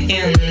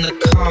in the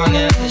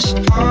corners.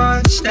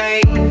 Hearts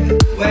stay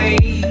away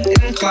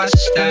and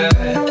cluster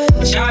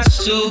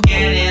just to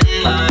get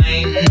in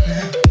line.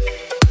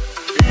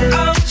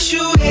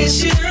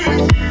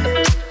 Punctuation,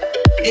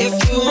 if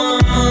you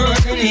want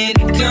it,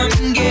 come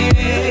and get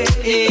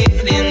it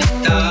in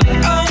the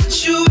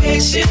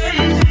punctuation.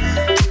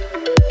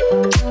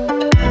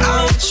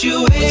 What you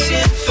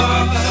waiting for?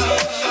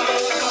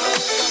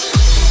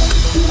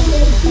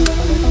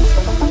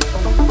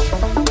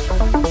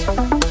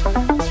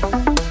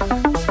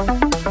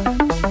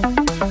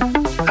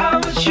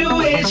 What you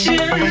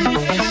waiting?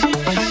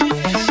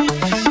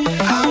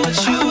 What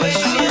you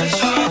waiting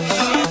for?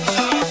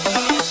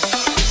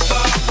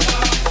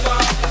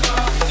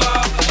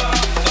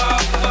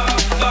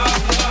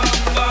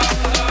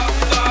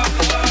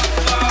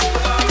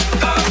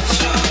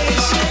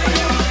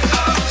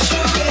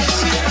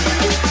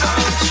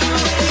 What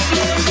you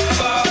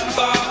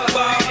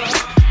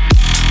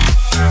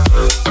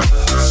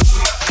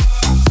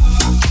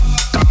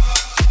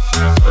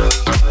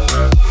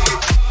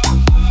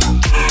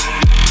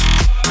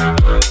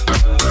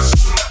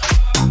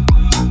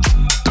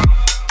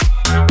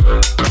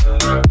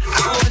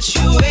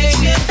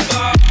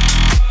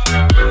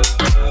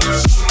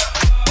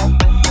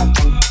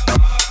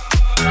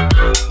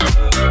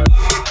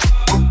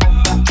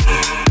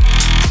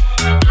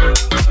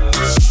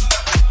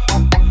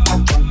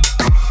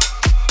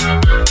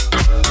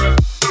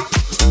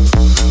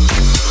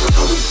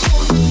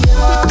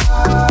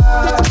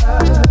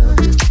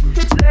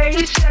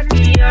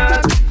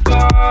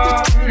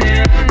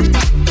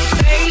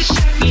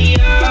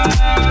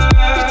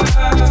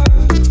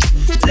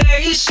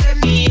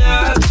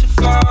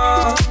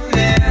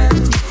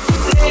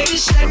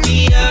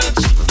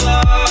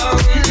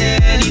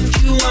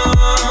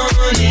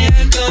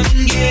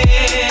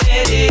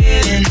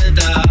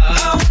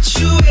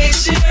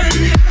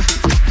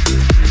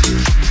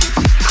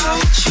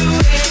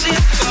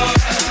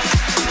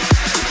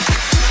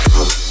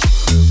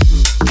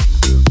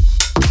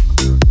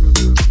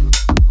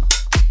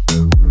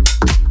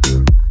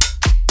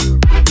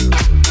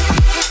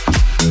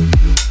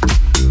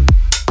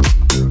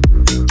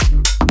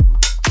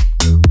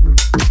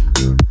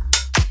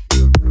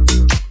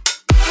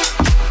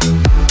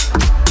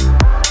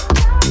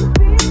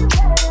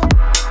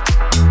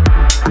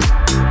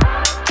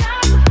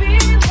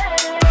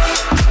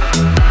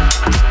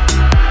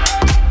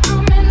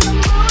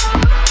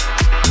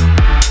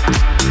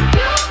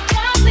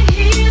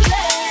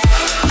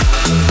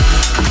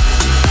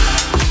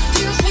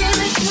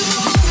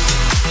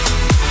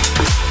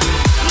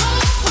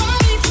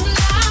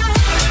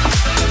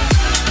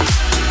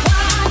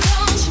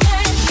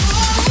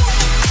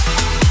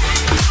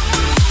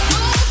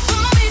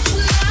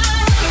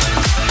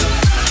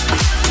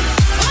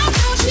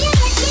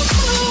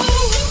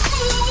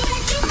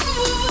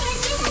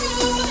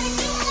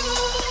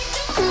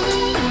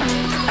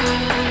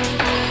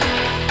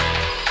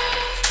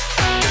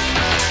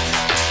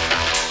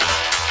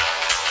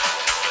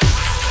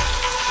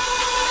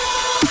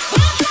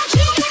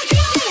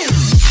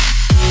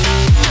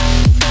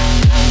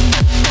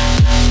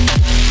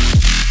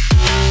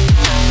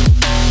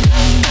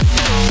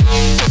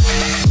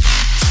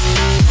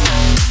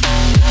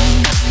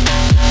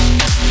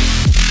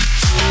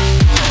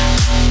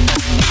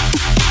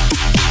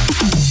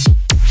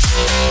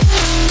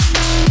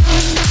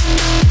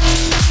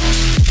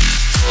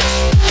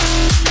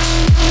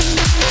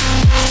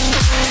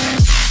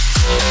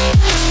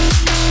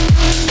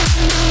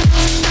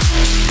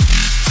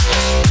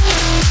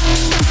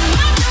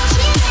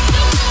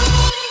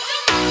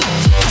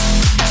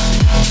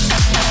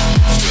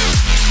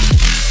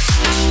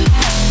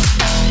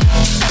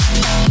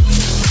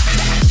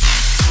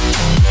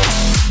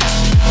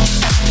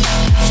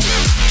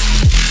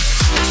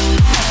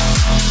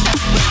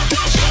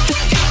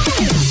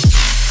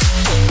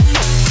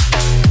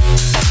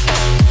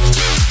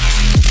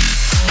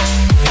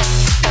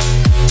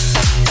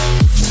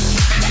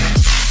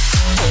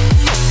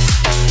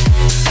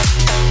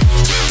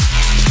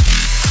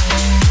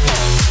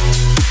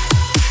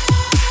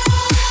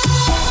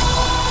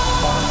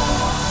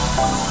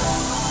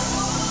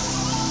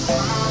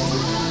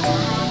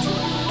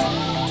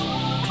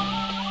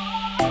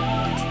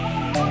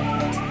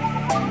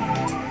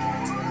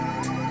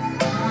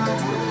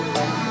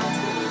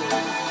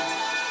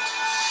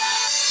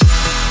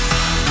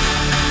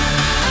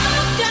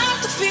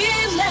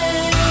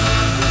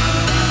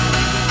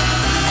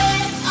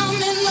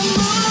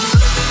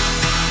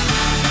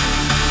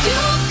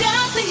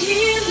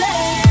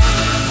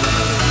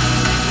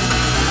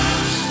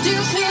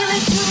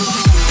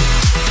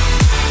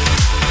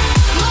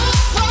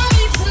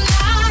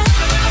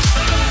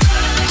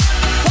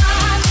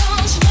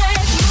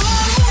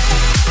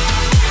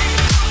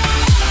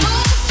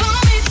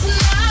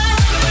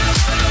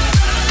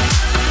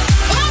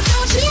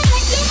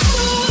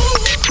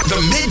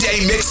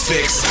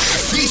Fix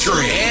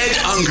featuring Ed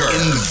Unger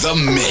in the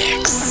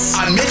mix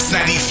on Mix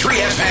 93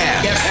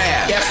 FM.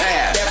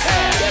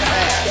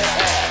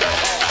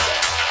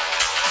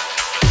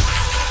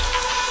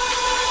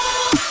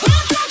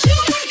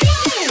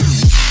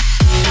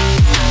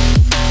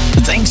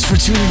 Thanks for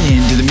tuning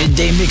in to the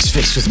Midday Mix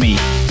Fix with me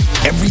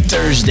every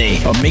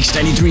Thursday on Mix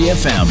 93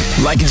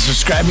 FM. Like and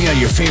subscribe me on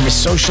your favorite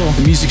social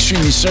and music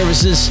streaming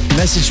services.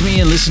 Message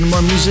me and listen to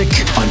more music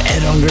on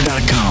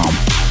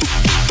edunger.com.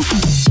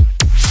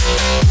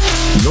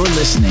 You're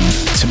listening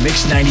to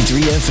Mix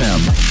 93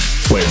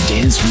 FM, where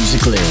dance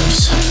music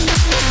lives.